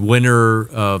 a winner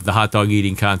of the hot dog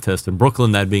eating contest in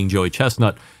Brooklyn, that being Joey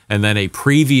Chestnut. and then a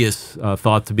previous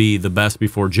thought to be the best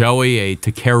before Joey, a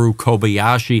Takeru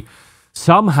Kobayashi,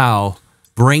 somehow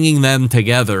bringing them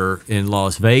together in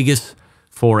Las Vegas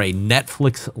for a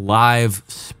Netflix live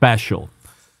special.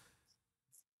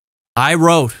 I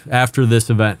wrote after this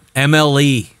event,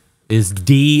 MLE is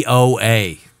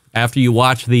DOA. After you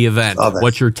watch the event,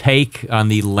 what's your take on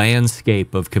the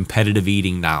landscape of competitive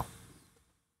eating now?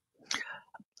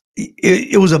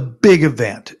 It was a big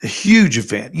event, a huge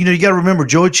event. You got to remember,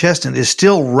 Joey Chestnut is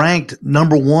still ranked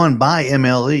number 1 by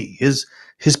MLE.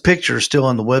 His picture is still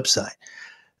on the website.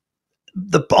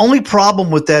 The only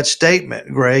problem with that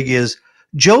statement, Greg, is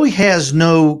Joey has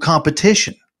no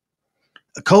competition.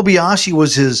 Kobayashi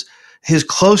was his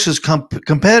closest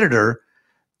competitor.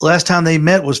 Last time they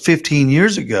met was 15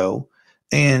 years ago,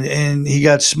 and he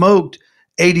got smoked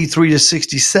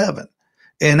 83-67.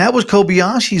 And that was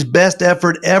Kobayashi's best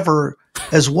effort ever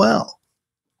as well.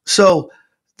 So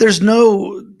there's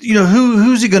no,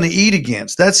 who's he going to eat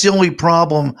against? That's the only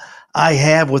problem I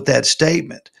have with that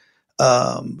statement.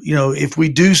 If we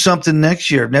do something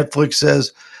next year, Netflix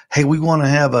says, hey, we want to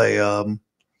have a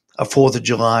 4th of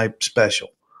July special,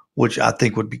 which I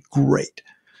think would be great.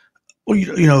 Well,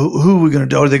 who are we going to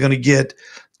do? Are they going to get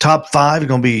top 5? It's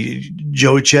going to be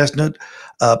Joey Chestnut,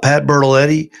 Pat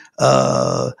Bertoletti,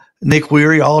 Nick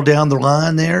Weary, all down the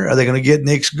line there. Are they going to get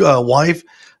Nick's wife?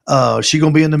 She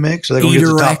going to be in the mix? Are they going to get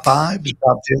the top 5, the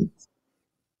top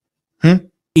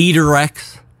 10? Eater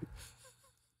X.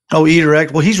 Oh, Eater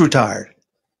X. Well, he's retired.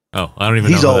 Oh, I don't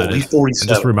even know. He's old. He's 47.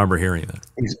 I just remember hearing that.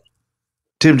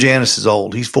 Tim Janis is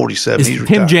old. He's 47. He's Tim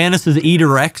retired. Janis is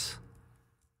Eater X?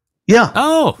 Yeah.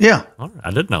 Oh. Yeah. All right. I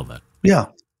didn't know that. Yeah.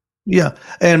 Yeah.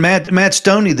 And Matt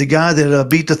Stoney, the guy that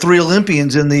beat the 3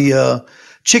 Olympians in the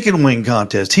chicken wing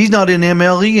contest, he's not in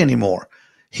MLE anymore.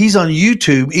 He's on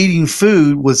YouTube eating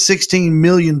food with 16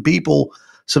 million people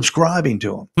subscribing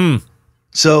to him.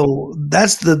 So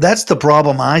that's the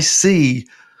problem I see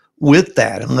with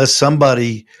that. Unless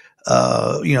somebody,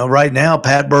 right now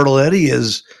Pat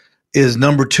Bertoletti is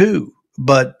number 2,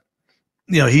 but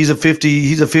he's a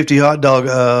 50 hot dog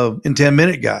in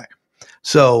 10-minute guy.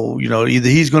 So either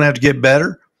he's going to have to get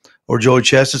better, or Joey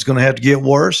Chestnut's going to have to get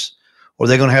worse, or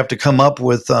they're going to have to come up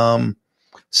with some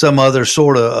other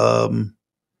sort of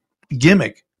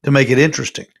gimmick to make it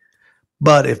interesting.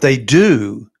 But if they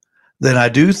do, then I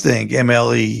do think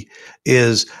MLE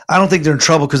I don't think they're in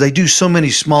trouble because they do so many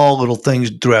small little things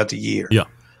throughout the year. Yeah.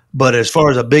 But as far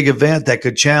as a big event that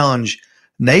could challenge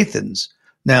Nathan's,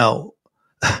 now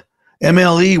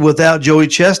MLE without Joey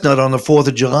Chestnut on the 4th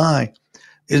of July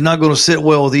is not going to sit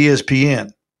well with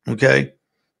ESPN. Okay.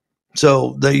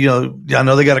 So they, I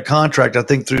know they got a contract, I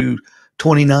think through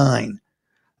 29,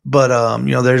 but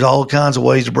there's all kinds of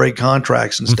ways to break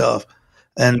contracts and stuff.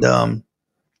 And,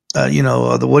 what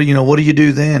do you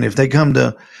do then if they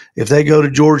go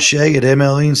to George Shea at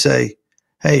MLE and say,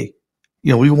 hey,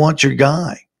 we want your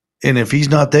guy. And if he's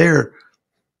not there,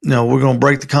 we're going to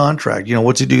break the contract.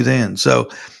 What's he do then? So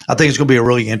I think it's going to be a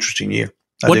really interesting year.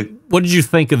 What did you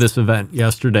think of this event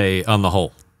yesterday on the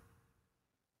whole?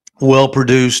 Well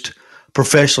produced,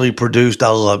 professionally produced. I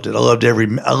loved it. I loved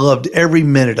every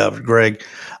minute of it, Greg.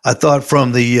 I thought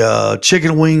from the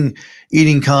chicken wing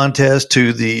eating contest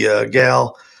to the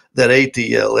gal that ate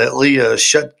the Leah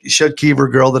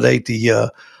Shutkever girl that ate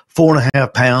the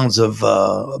 4.5 pounds of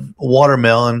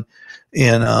watermelon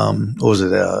in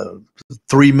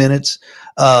 3 minutes.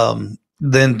 Then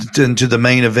to the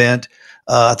main event.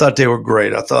 I thought they were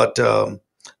great. I thought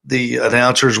the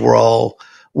announcers were all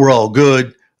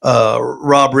good.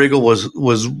 Rob Riggle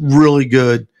was really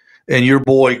good, and your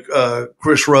boy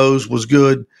Chris Rose was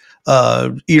good.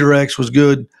 Eater X was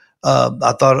good.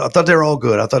 I thought they were all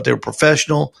good. I thought they were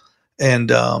professional,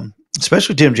 and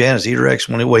especially Tim Janis, Eater X,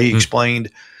 when he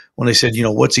explained when they said,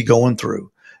 what's he going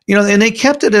through, and they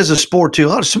kept it as a sport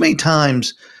too. So many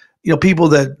times, people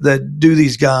that do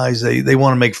these guys, they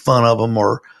want to make fun of them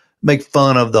or make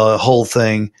fun of the whole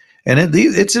thing. And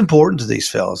it's important to these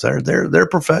fellas. They're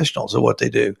professionals at what they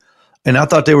do. And I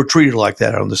thought they were treated like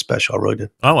that on the special. I really did.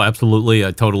 Oh, absolutely.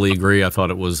 I totally agree. I thought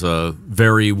it was a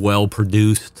very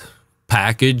well-produced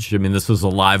package. I mean, this is a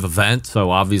live event,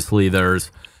 so obviously there's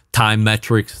time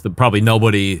metrics that probably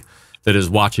nobody that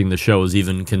is watching the show is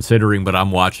even considering, but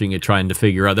I'm watching it trying to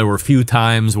figure out. There were a few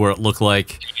times where it looked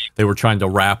like they were trying to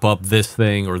wrap up this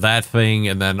thing or that thing,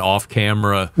 and then off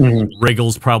camera,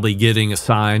 Riggle's probably getting a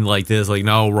sign like this, like,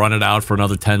 no, run it out for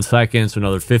another 10 seconds, or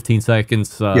another 15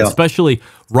 seconds. Especially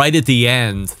right at the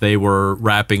end, they were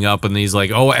wrapping up, and he's like,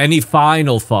 oh, any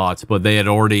final thoughts? But they had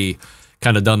already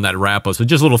kind of done that wrap up. So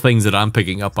just little things that I'm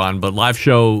picking up on. But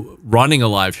running a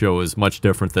live show is much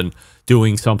different than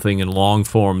doing something in long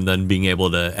form, than being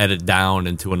able to edit down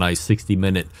into a nice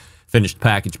 60-minute finished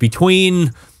package.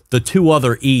 Between the two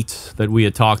other eats that we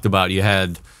had talked about, you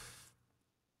had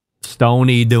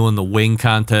Stoney doing the wing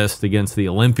contest against the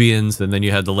Olympians, and then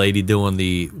you had the lady doing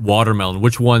the watermelon.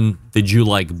 Which one did you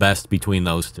like best between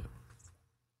those two?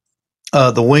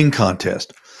 The wing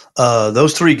contest.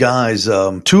 Those three guys,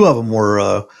 two of them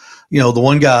were, the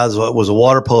one guy was a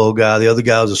water polo guy, the other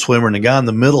guy was a swimmer, and the guy in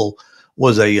the middle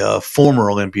was a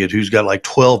former Olympian who's got like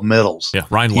 12 medals. Yeah,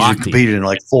 Ryan He's Lochte. competed in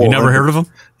like 4. You never heard of him?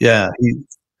 Yeah.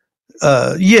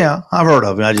 Yeah, I've heard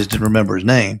of him. I just didn't remember his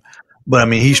name. But, I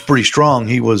mean, he's pretty strong.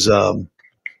 He was,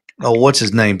 what's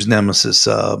his name's nemesis?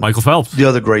 Michael Phelps. The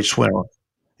other great swimmer.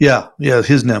 Yeah,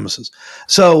 his nemesis.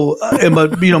 So,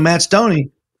 but Matt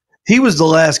Stoney, he was the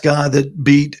last guy that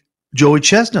beat Joey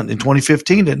Chestnut in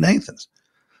 2015 at Nathan's.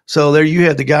 So there you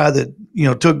had the guy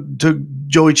that, took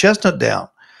Joey Chestnut down.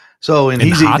 So, and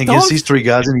he's eating against these three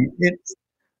guys. And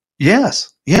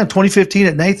yes. Yeah, 2015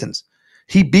 at Nathan's.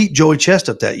 He beat Joey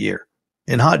Chestnut that year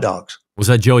in hot dogs. Was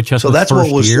that Joey Chestnut's so that's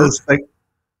first what was year?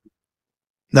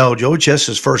 No, Joey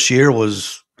Chestnut's first year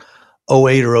was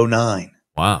 08 or 09.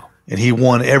 Wow. And he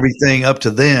won everything up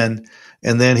to then,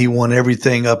 and then he won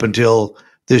everything up until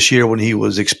this year when he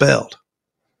was expelled.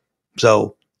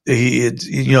 So it's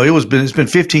been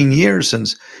 15 years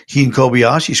since he and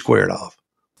Kobayashi squared off.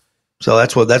 So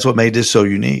that's what made this so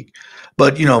unique.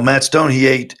 But Matt Stone, he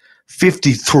ate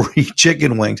 53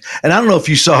 chicken wings, and I don't know if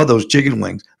you saw those chicken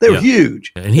wings. They were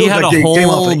huge, and he had a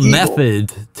whole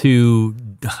method to,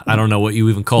 I don't know what you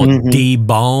even call it,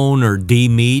 debone or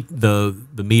de-meat the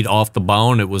meat off the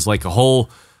bone. It was like a whole,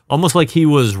 almost like he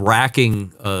was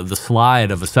racking the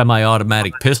slide of a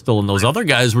semi-automatic pistol, and those other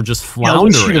guys were just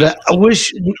floundering. I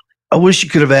wish you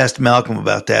could have asked Malcolm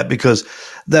about that, because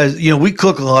we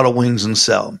cook a lot of wings and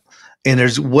sell them, and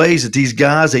there's ways that these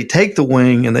guys, they take the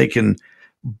wing and they can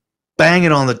bang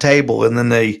it on the table, and then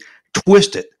they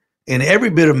twist it, and every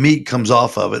bit of meat comes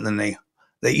off of it, and then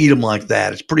they eat them like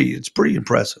that. It's pretty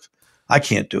impressive. I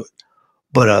can't do it,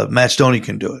 but Matt Stoney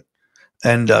can do it.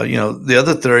 And the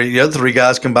other three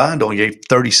guys combined only ate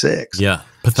 36. Yeah,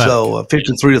 pathetic. So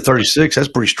 53 to 36, that's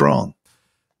pretty strong.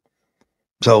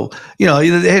 So they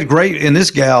had great. And this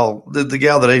gal, the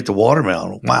gal that ate the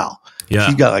watermelon, wow, yeah,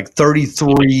 she got like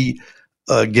 33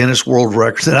 Guinness World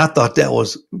Records, and I thought that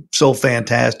was so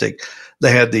fantastic.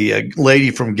 They had the lady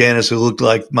from Guinness who looked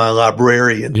like my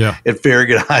librarian at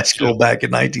Farragut High School back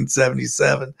in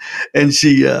 1977, and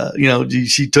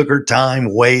she took her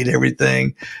time, weighed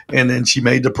everything, and then she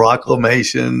made the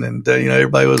proclamation, and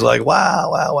everybody was like,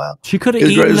 "Wow!" She could have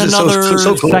eaten another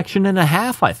so cool. section and a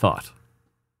half, I thought.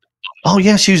 Oh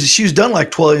yeah, she was done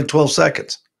like 12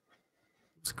 seconds.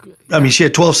 I mean, she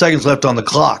had 12 seconds left on the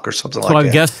clock or something like that. So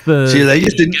I guess they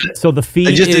just didn't. So the feed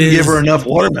they just didn't give her is enough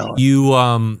watermelon.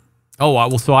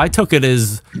 So I took it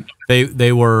as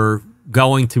they were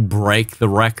going to break the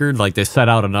record. Like they set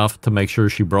out enough to make sure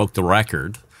she broke the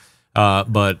record.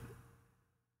 But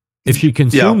if she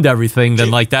consumed everything,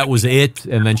 then like that was it,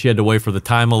 and then she had to wait for the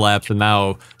time elapse, and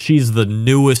now she's the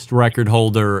newest record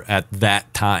holder at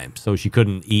that time, so she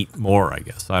couldn't eat more. I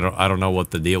guess I don't know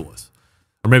what the deal was.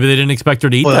 Or maybe they didn't expect her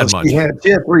to eat that much. She had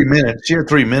 3 minutes. She had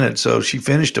 3 minutes, so she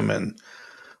finished them in,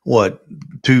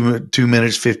 2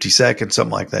 minutes, 50 seconds,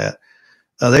 something like that.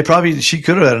 She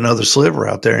could have had another sliver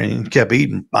out there and kept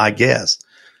eating, I guess.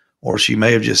 Or she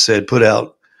may have just said, put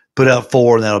out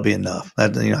 4 and that'll be enough.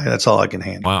 That's all I can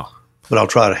handle. Wow. But I'll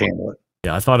try to handle it.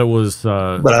 Yeah, I thought it was.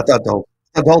 But I thought the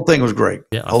whole thing was great.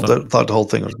 Yeah, I thought the whole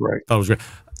thing was great. That was great.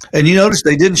 And you notice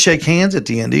they didn't shake hands at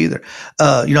the end either.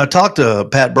 I talked to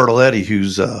Pat Bertoletti,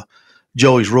 who's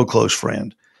Joey's real close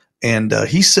friend, and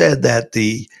he said that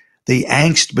the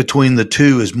angst between the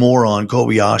two is more on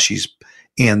Kobayashi's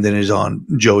end than is on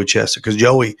Joey Chestnut, because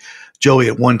Joey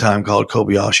at one time called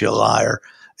Kobayashi a liar,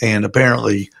 and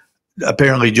apparently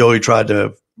Joey tried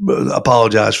to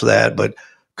apologize for that, but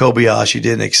Kobayashi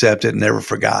didn't accept it and never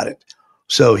forgot it.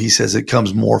 So he says it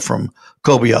comes more from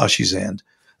Kobayashi's end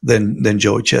than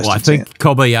Joey Chestnut's Well, I think end.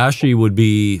 Kobayashi would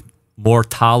be more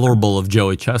tolerable of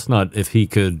Joey Chestnut if he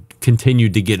could continue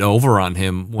to get over on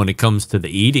him when it comes to the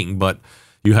eating, but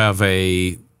you have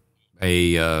a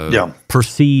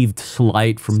perceived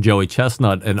slight from Joey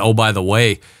Chestnut, and oh, by the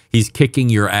way, he's kicking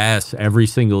your ass every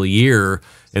single year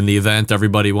in the event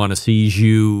everybody want to see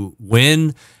you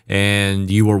win,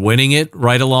 and you were winning it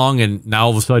right along, and now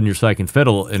all of a sudden you're second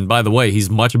fiddle, and by the way,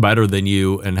 he's much better than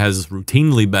you and has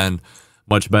routinely been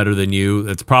much better than you.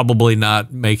 It's probably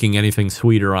not making anything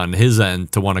sweeter on his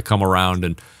end to want to come around,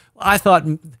 and I thought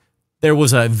there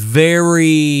was a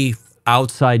very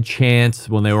outside chance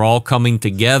when they were all coming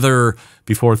together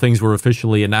before things were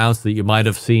officially announced that you might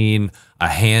have seen a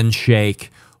handshake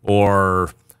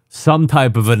or some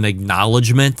type of an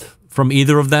acknowledgement from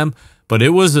either of them. But it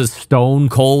was as stone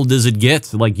cold as it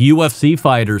gets. Like UFC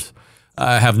fighters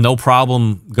have no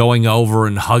problem going over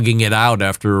and hugging it out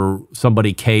after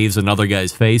somebody caves another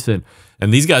guy's face in.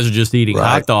 And these guys are just eating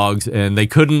hot dogs, and they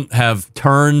couldn't have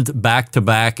turned back to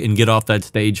back and get off that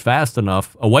stage fast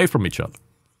enough away from each other.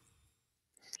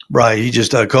 Right. He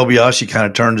just Kobayashi kind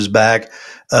of turned his back,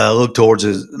 looked towards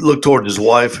his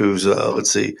wife, who's let's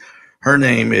see, her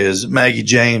name is Maggie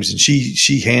James, and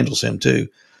she handles him too,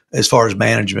 as far as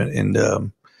management, and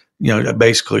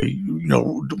basically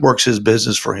works his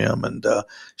business for him, and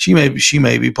she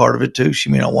may be part of it too. She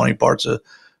may not want any parts of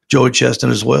Joey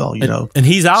Chestnut as well, and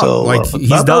he's out. So,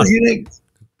 he's done.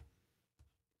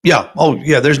 Yeah. Oh,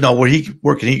 yeah. There's no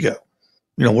where can he go?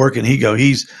 Where can he go?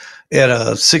 He's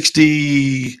at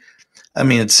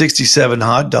 67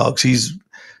 hot dogs. He's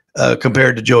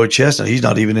compared to Joey Chestnut. He's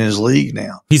not even in his league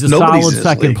now. He's a solid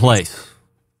second place.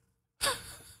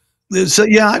 So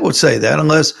yeah, I would say that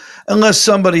unless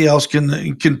somebody else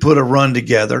can put a run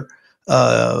together.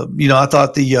 I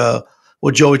thought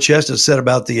what Joey Chestnut said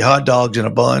about the hot dogs in a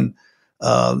bun.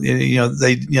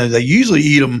 They usually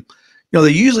eat them. They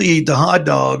usually eat the hot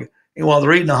dog, and while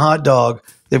they're eating the hot dog,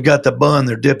 they've got the bun.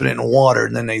 They're dipping it in water,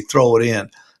 and then they throw it in.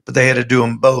 But they had to do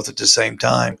them both at the same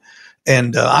time.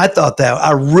 And I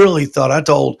really thought. I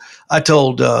told my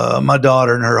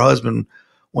daughter and her husband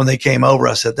when they came over.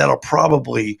 I said that'll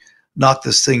probably knock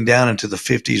this thing down into the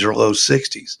 50s or low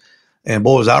 60s. And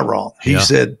boy, was I wrong. He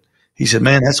said,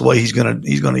 man, that's the way he's gonna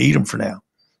eat them for now.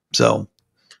 So,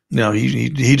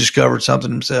 he discovered something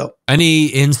himself. Any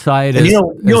insight? And you know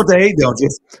what they ate, don't you?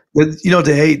 You know what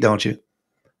they ate, don't you?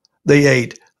 They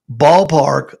ate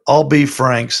Ballpark all beef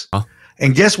Franks,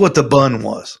 and guess what the bun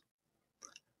was?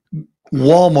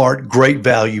 Walmart Great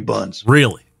Value buns.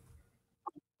 Really?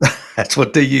 That's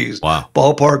what they used. Wow.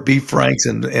 Ballpark beef Franks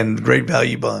and Great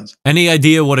Value buns. Any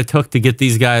idea what it took to get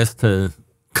these guys to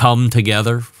come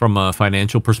together from a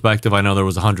financial perspective? I know there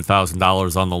was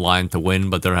 $100,000 on the line to win,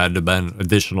 but there had to have been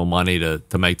additional money to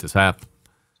make this happen.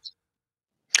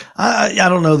 I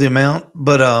don't know the amount,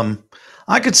 but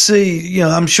I could see,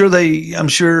 I'm sure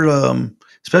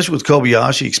especially with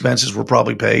Kobayashi, expenses were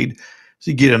probably paid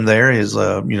to get him there. His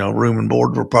room and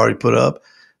board were probably put up,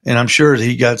 and I'm sure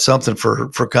he got something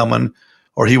for coming,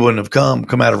 or he wouldn't have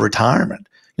come out of retirement.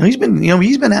 He's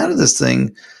been out of this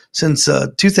thing since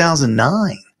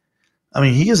 2009. I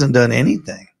mean, he hasn't done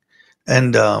anything,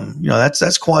 and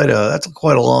that's quite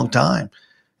a long time.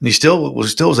 And he still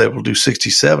was able to do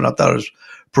 67. I thought it was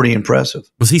pretty impressive.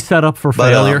 Was he set up for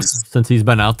failure since he's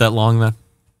been out that long then?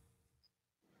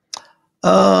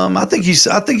 I think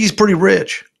he's pretty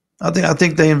rich. I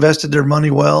think they invested their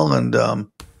money well, and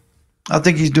I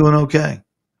think he's doing okay.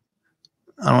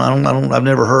 I've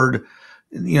never heard,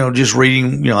 just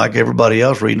reading, like everybody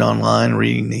else, reading online,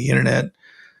 reading the internet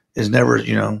is never,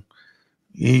 you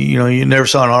never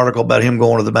saw an article about him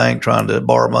going to the bank trying to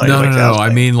borrow money. No.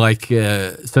 I mean,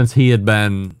 since he had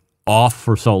been off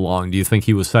for so long, do you think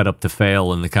he was set up to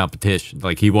fail in the competition?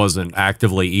 Like he wasn't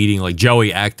actively eating, like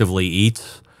Joey actively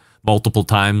eats multiple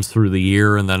times through the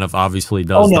year, and then obviously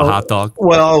does the hot dog.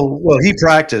 Well, he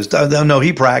practiced. No,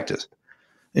 he practiced.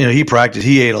 He practiced.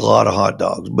 He ate a lot of hot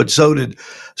dogs, but so did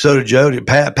Joey.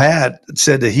 Pat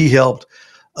said that he helped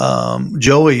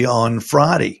Joey on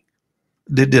Friday.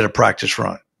 Did a practice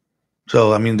run.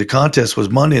 So I mean, the contest was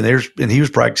Monday, and he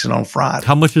was practicing on Friday.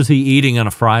 How much is he eating on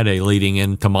a Friday leading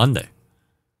into Monday?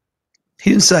 He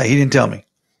didn't say. He didn't tell me.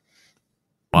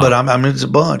 Wow. But I mean, it's a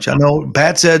bunch. I know.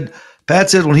 Pat said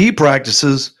when he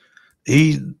practices,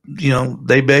 they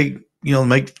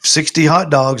make 60 hot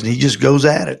dogs, and he just goes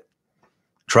at it,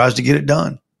 tries to get it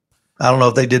done. I don't know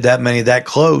if they did that many that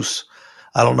close.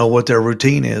 I don't know what their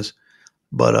routine is,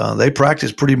 but they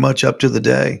practice pretty much up to the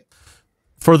day.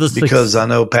 Because I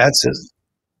know Pat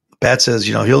says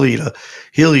he'll eat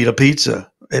a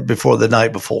pizza before the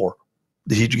night before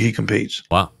he competes.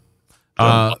 Wow.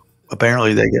 So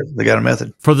apparently they got a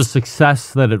method for the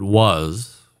success that it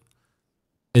was.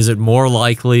 Is it more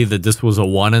likely that this was a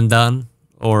one and done,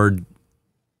 or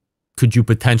could you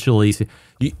potentially see?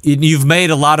 You've made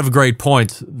a lot of great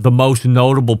points. The most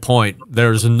notable point: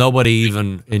 there's nobody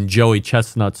even in Joey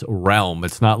Chestnut's realm.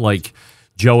 It's not like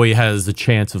Joey has the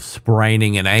chance of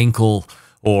spraining an ankle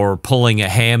or pulling a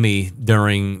hammy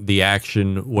during the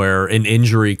action where an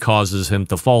injury causes him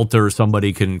to falter.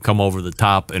 Somebody can come over the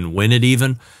top and win it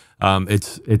even.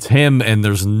 It's him, and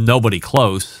there's nobody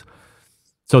close.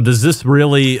 So does this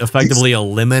really effectively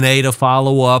eliminate a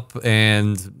follow-up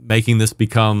and making this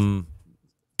become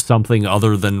something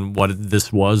other than what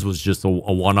this was just a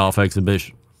one-off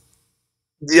exhibition?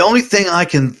 The only thing I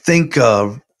can think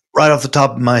of right off the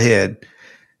top of my head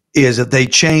is that they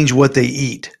change what they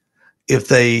eat. If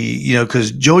they,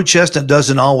 because Joey Chestnut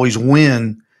doesn't always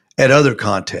win at other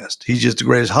contests. He's just the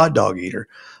greatest hot dog eater.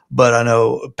 But I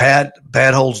know Pat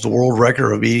holds the world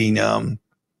record of eating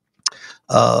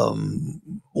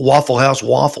Waffle House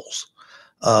waffles.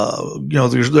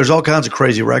 There's all kinds of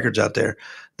crazy records out there.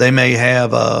 They may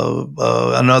have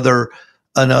another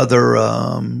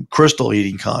crystal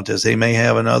eating contest. They may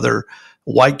have another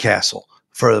White Castle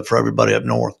for everybody up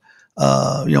north.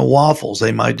 Waffles.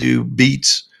 They might do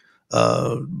beets.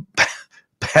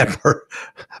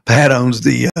 Pat owns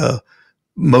the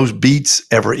most beets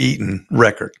ever eaten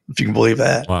record, if you can believe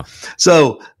that. Wow.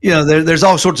 So, there's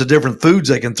all sorts of different foods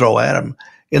they can throw at them.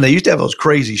 And they used to have those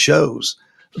crazy shows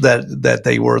that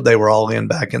they were all in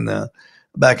back in the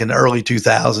early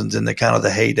 2000s in the kind of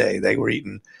the heyday.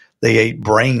 They ate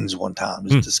brains one time.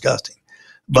 It was disgusting.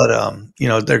 But,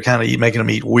 they're kind of making them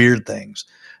eat weird things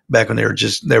back when they were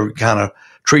kind of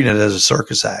treating it as a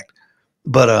circus act.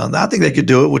 But I think they could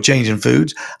do it with changing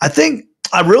foods. I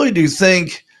really do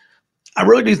think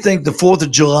the 4th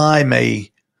of July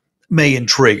may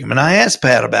intrigue him. And I asked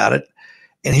Pat about it,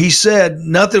 and he said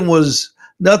nothing was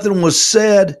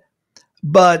said,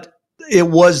 but it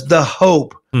was the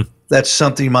hope that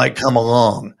something might come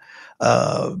along.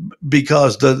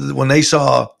 Because when they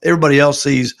saw everybody else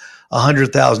sees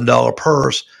 $100,000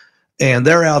 purse, and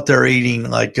they're out there eating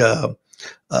like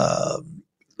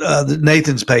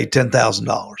Nathan's paid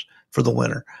 $10,000 for the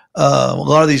winner. A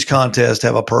lot of these contests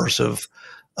have a purse of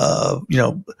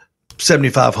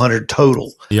 $7,500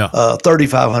 total. Yeah,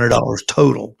 $3,500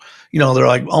 total. They're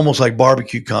like almost like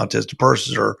barbecue contests. The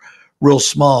purses are real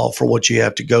small for what you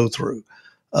have to go through.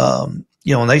 When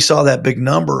they saw that big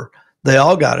number, they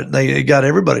all got it. They got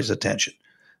everybody's attention,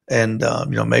 and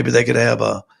maybe they could have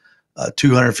a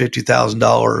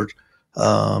 $250,000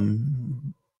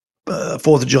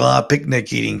 4th of July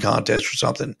picnic eating contest or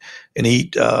something, and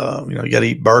eat. You got to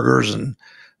eat burgers and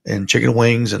chicken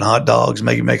wings and hot dogs.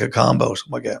 Make a combo,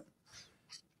 something like that.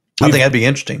 I think that'd be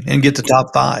interesting, and get the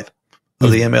top 5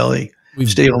 of the MLE.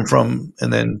 Steal them from,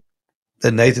 and then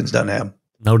Nathan's done have.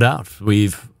 No doubt.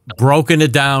 We've broken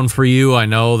it down for you. I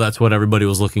know that's what everybody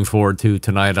was looking forward to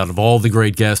tonight. Out of all the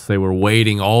great guests, they were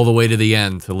waiting all the way to the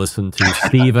end to listen to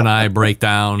Steve and I break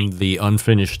down the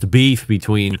unfinished beef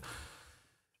between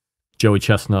Joey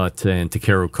Chestnut and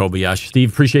Takeru Kobayashi.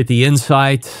 Steve, appreciate the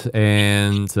insight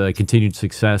and continued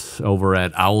success over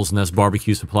at Owl's Nest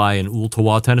Barbecue Supply in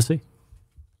Ooltewah, Tennessee.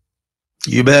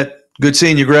 You bet. Good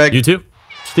seeing you, Greg. You too.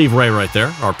 Steve Ray right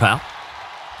there, our pal,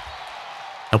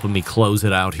 helping me close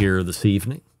it out here this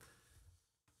evening.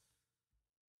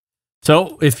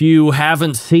 So if you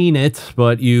haven't seen it,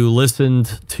 but you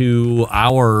listened to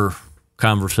our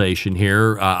conversation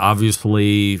here,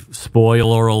 obviously,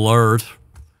 spoiler alert,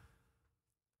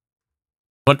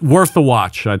 but worth the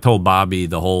watch. I told Bobby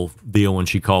the whole deal when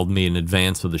she called me in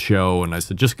advance of the show, and I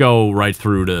said, just go right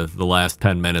through to the last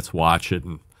 10 minutes, watch it,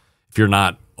 and if you're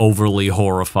not overly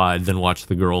horrified, then watch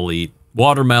the girl eat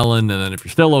watermelon, and then if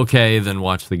you're still okay, then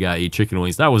watch the guy eat chicken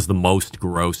wings. That was the most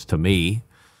gross to me.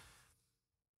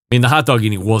 I mean, the hot dog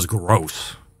eating was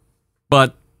gross,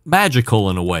 but magical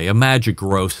in a way, a magic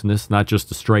grossness, not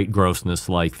just a straight grossness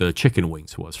like the chicken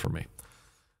wings was for me.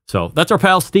 So that's our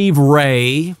pal Steve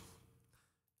Ray,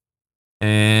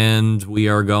 and we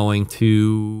are going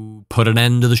to put an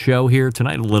end to the show here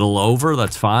tonight. A little over,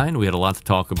 that's fine. We had a lot to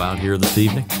talk about here this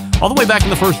evening. All the way back in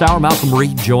the first hour, Malcolm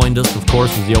Reed joined us, of course,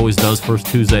 as he always does, first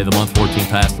Tuesday of the month, 14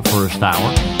 past the first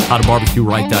hour.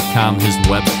 HowToBarbecueRight.com, his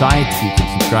website. You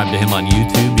can subscribe to him on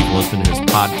YouTube. You can listen to his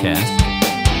podcast.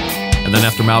 And then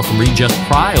after Malcolm Reed, Jess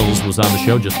Pryles was on the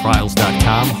show,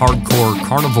 JessPryles.com,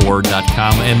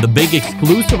 HardcoreCarnivore.com. And the big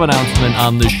exclusive announcement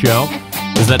on this show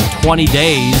is that in 20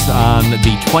 days, on the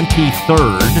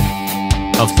 23rd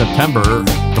of September,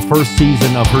 the first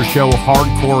season of her show,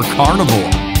 Hardcore Carnivore,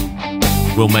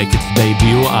 will make its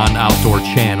debut on Outdoor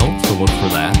Channel, so look for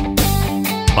that.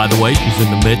 By the way, she's in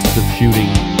the midst of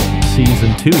shooting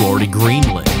Season 2, already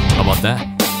greenlit. How about that?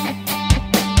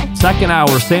 Second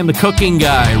hour, Sam the Cooking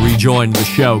Guy rejoined the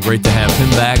show. Great to have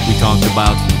him back. We talked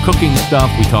about some cooking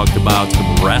stuff. We talked about some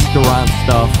restaurant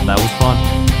stuff. That was fun.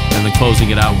 And then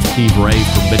closing it out with Steve Ray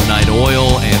from Midnight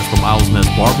Oil and from Owl's Nest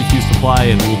Barbecue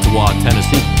Supply in Ooltewah,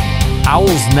 Tennessee.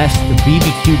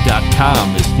 OwlsNestBBQ.com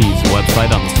is Steve's website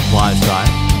on the supply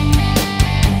side.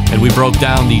 And we broke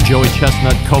down the Joey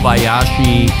Chestnut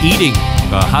Kobayashi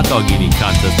hot dog eating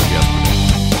contest of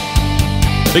yesterday.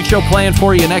 Big show planned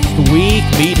for you next week.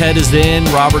 Meathead is in.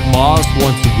 Robert Moss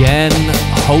once again.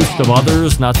 A host of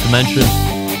others, not to mention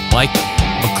Mike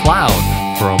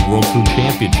McLeod from World Food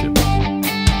Championship.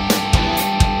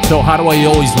 So how do I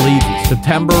always leave you?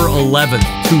 September 11th,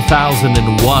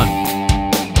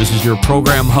 2001. This is your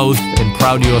program host and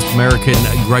proud U.S. American,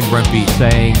 Greg Rempe,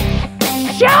 saying,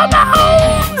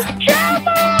 Shalom!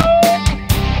 Shalom!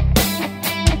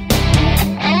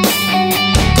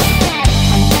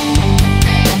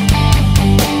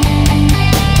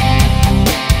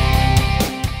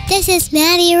 This is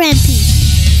Maddie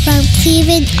Rempe from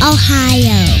Cleveland,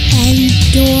 Ohio, and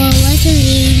you're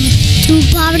listening to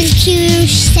Barbecue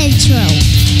Central.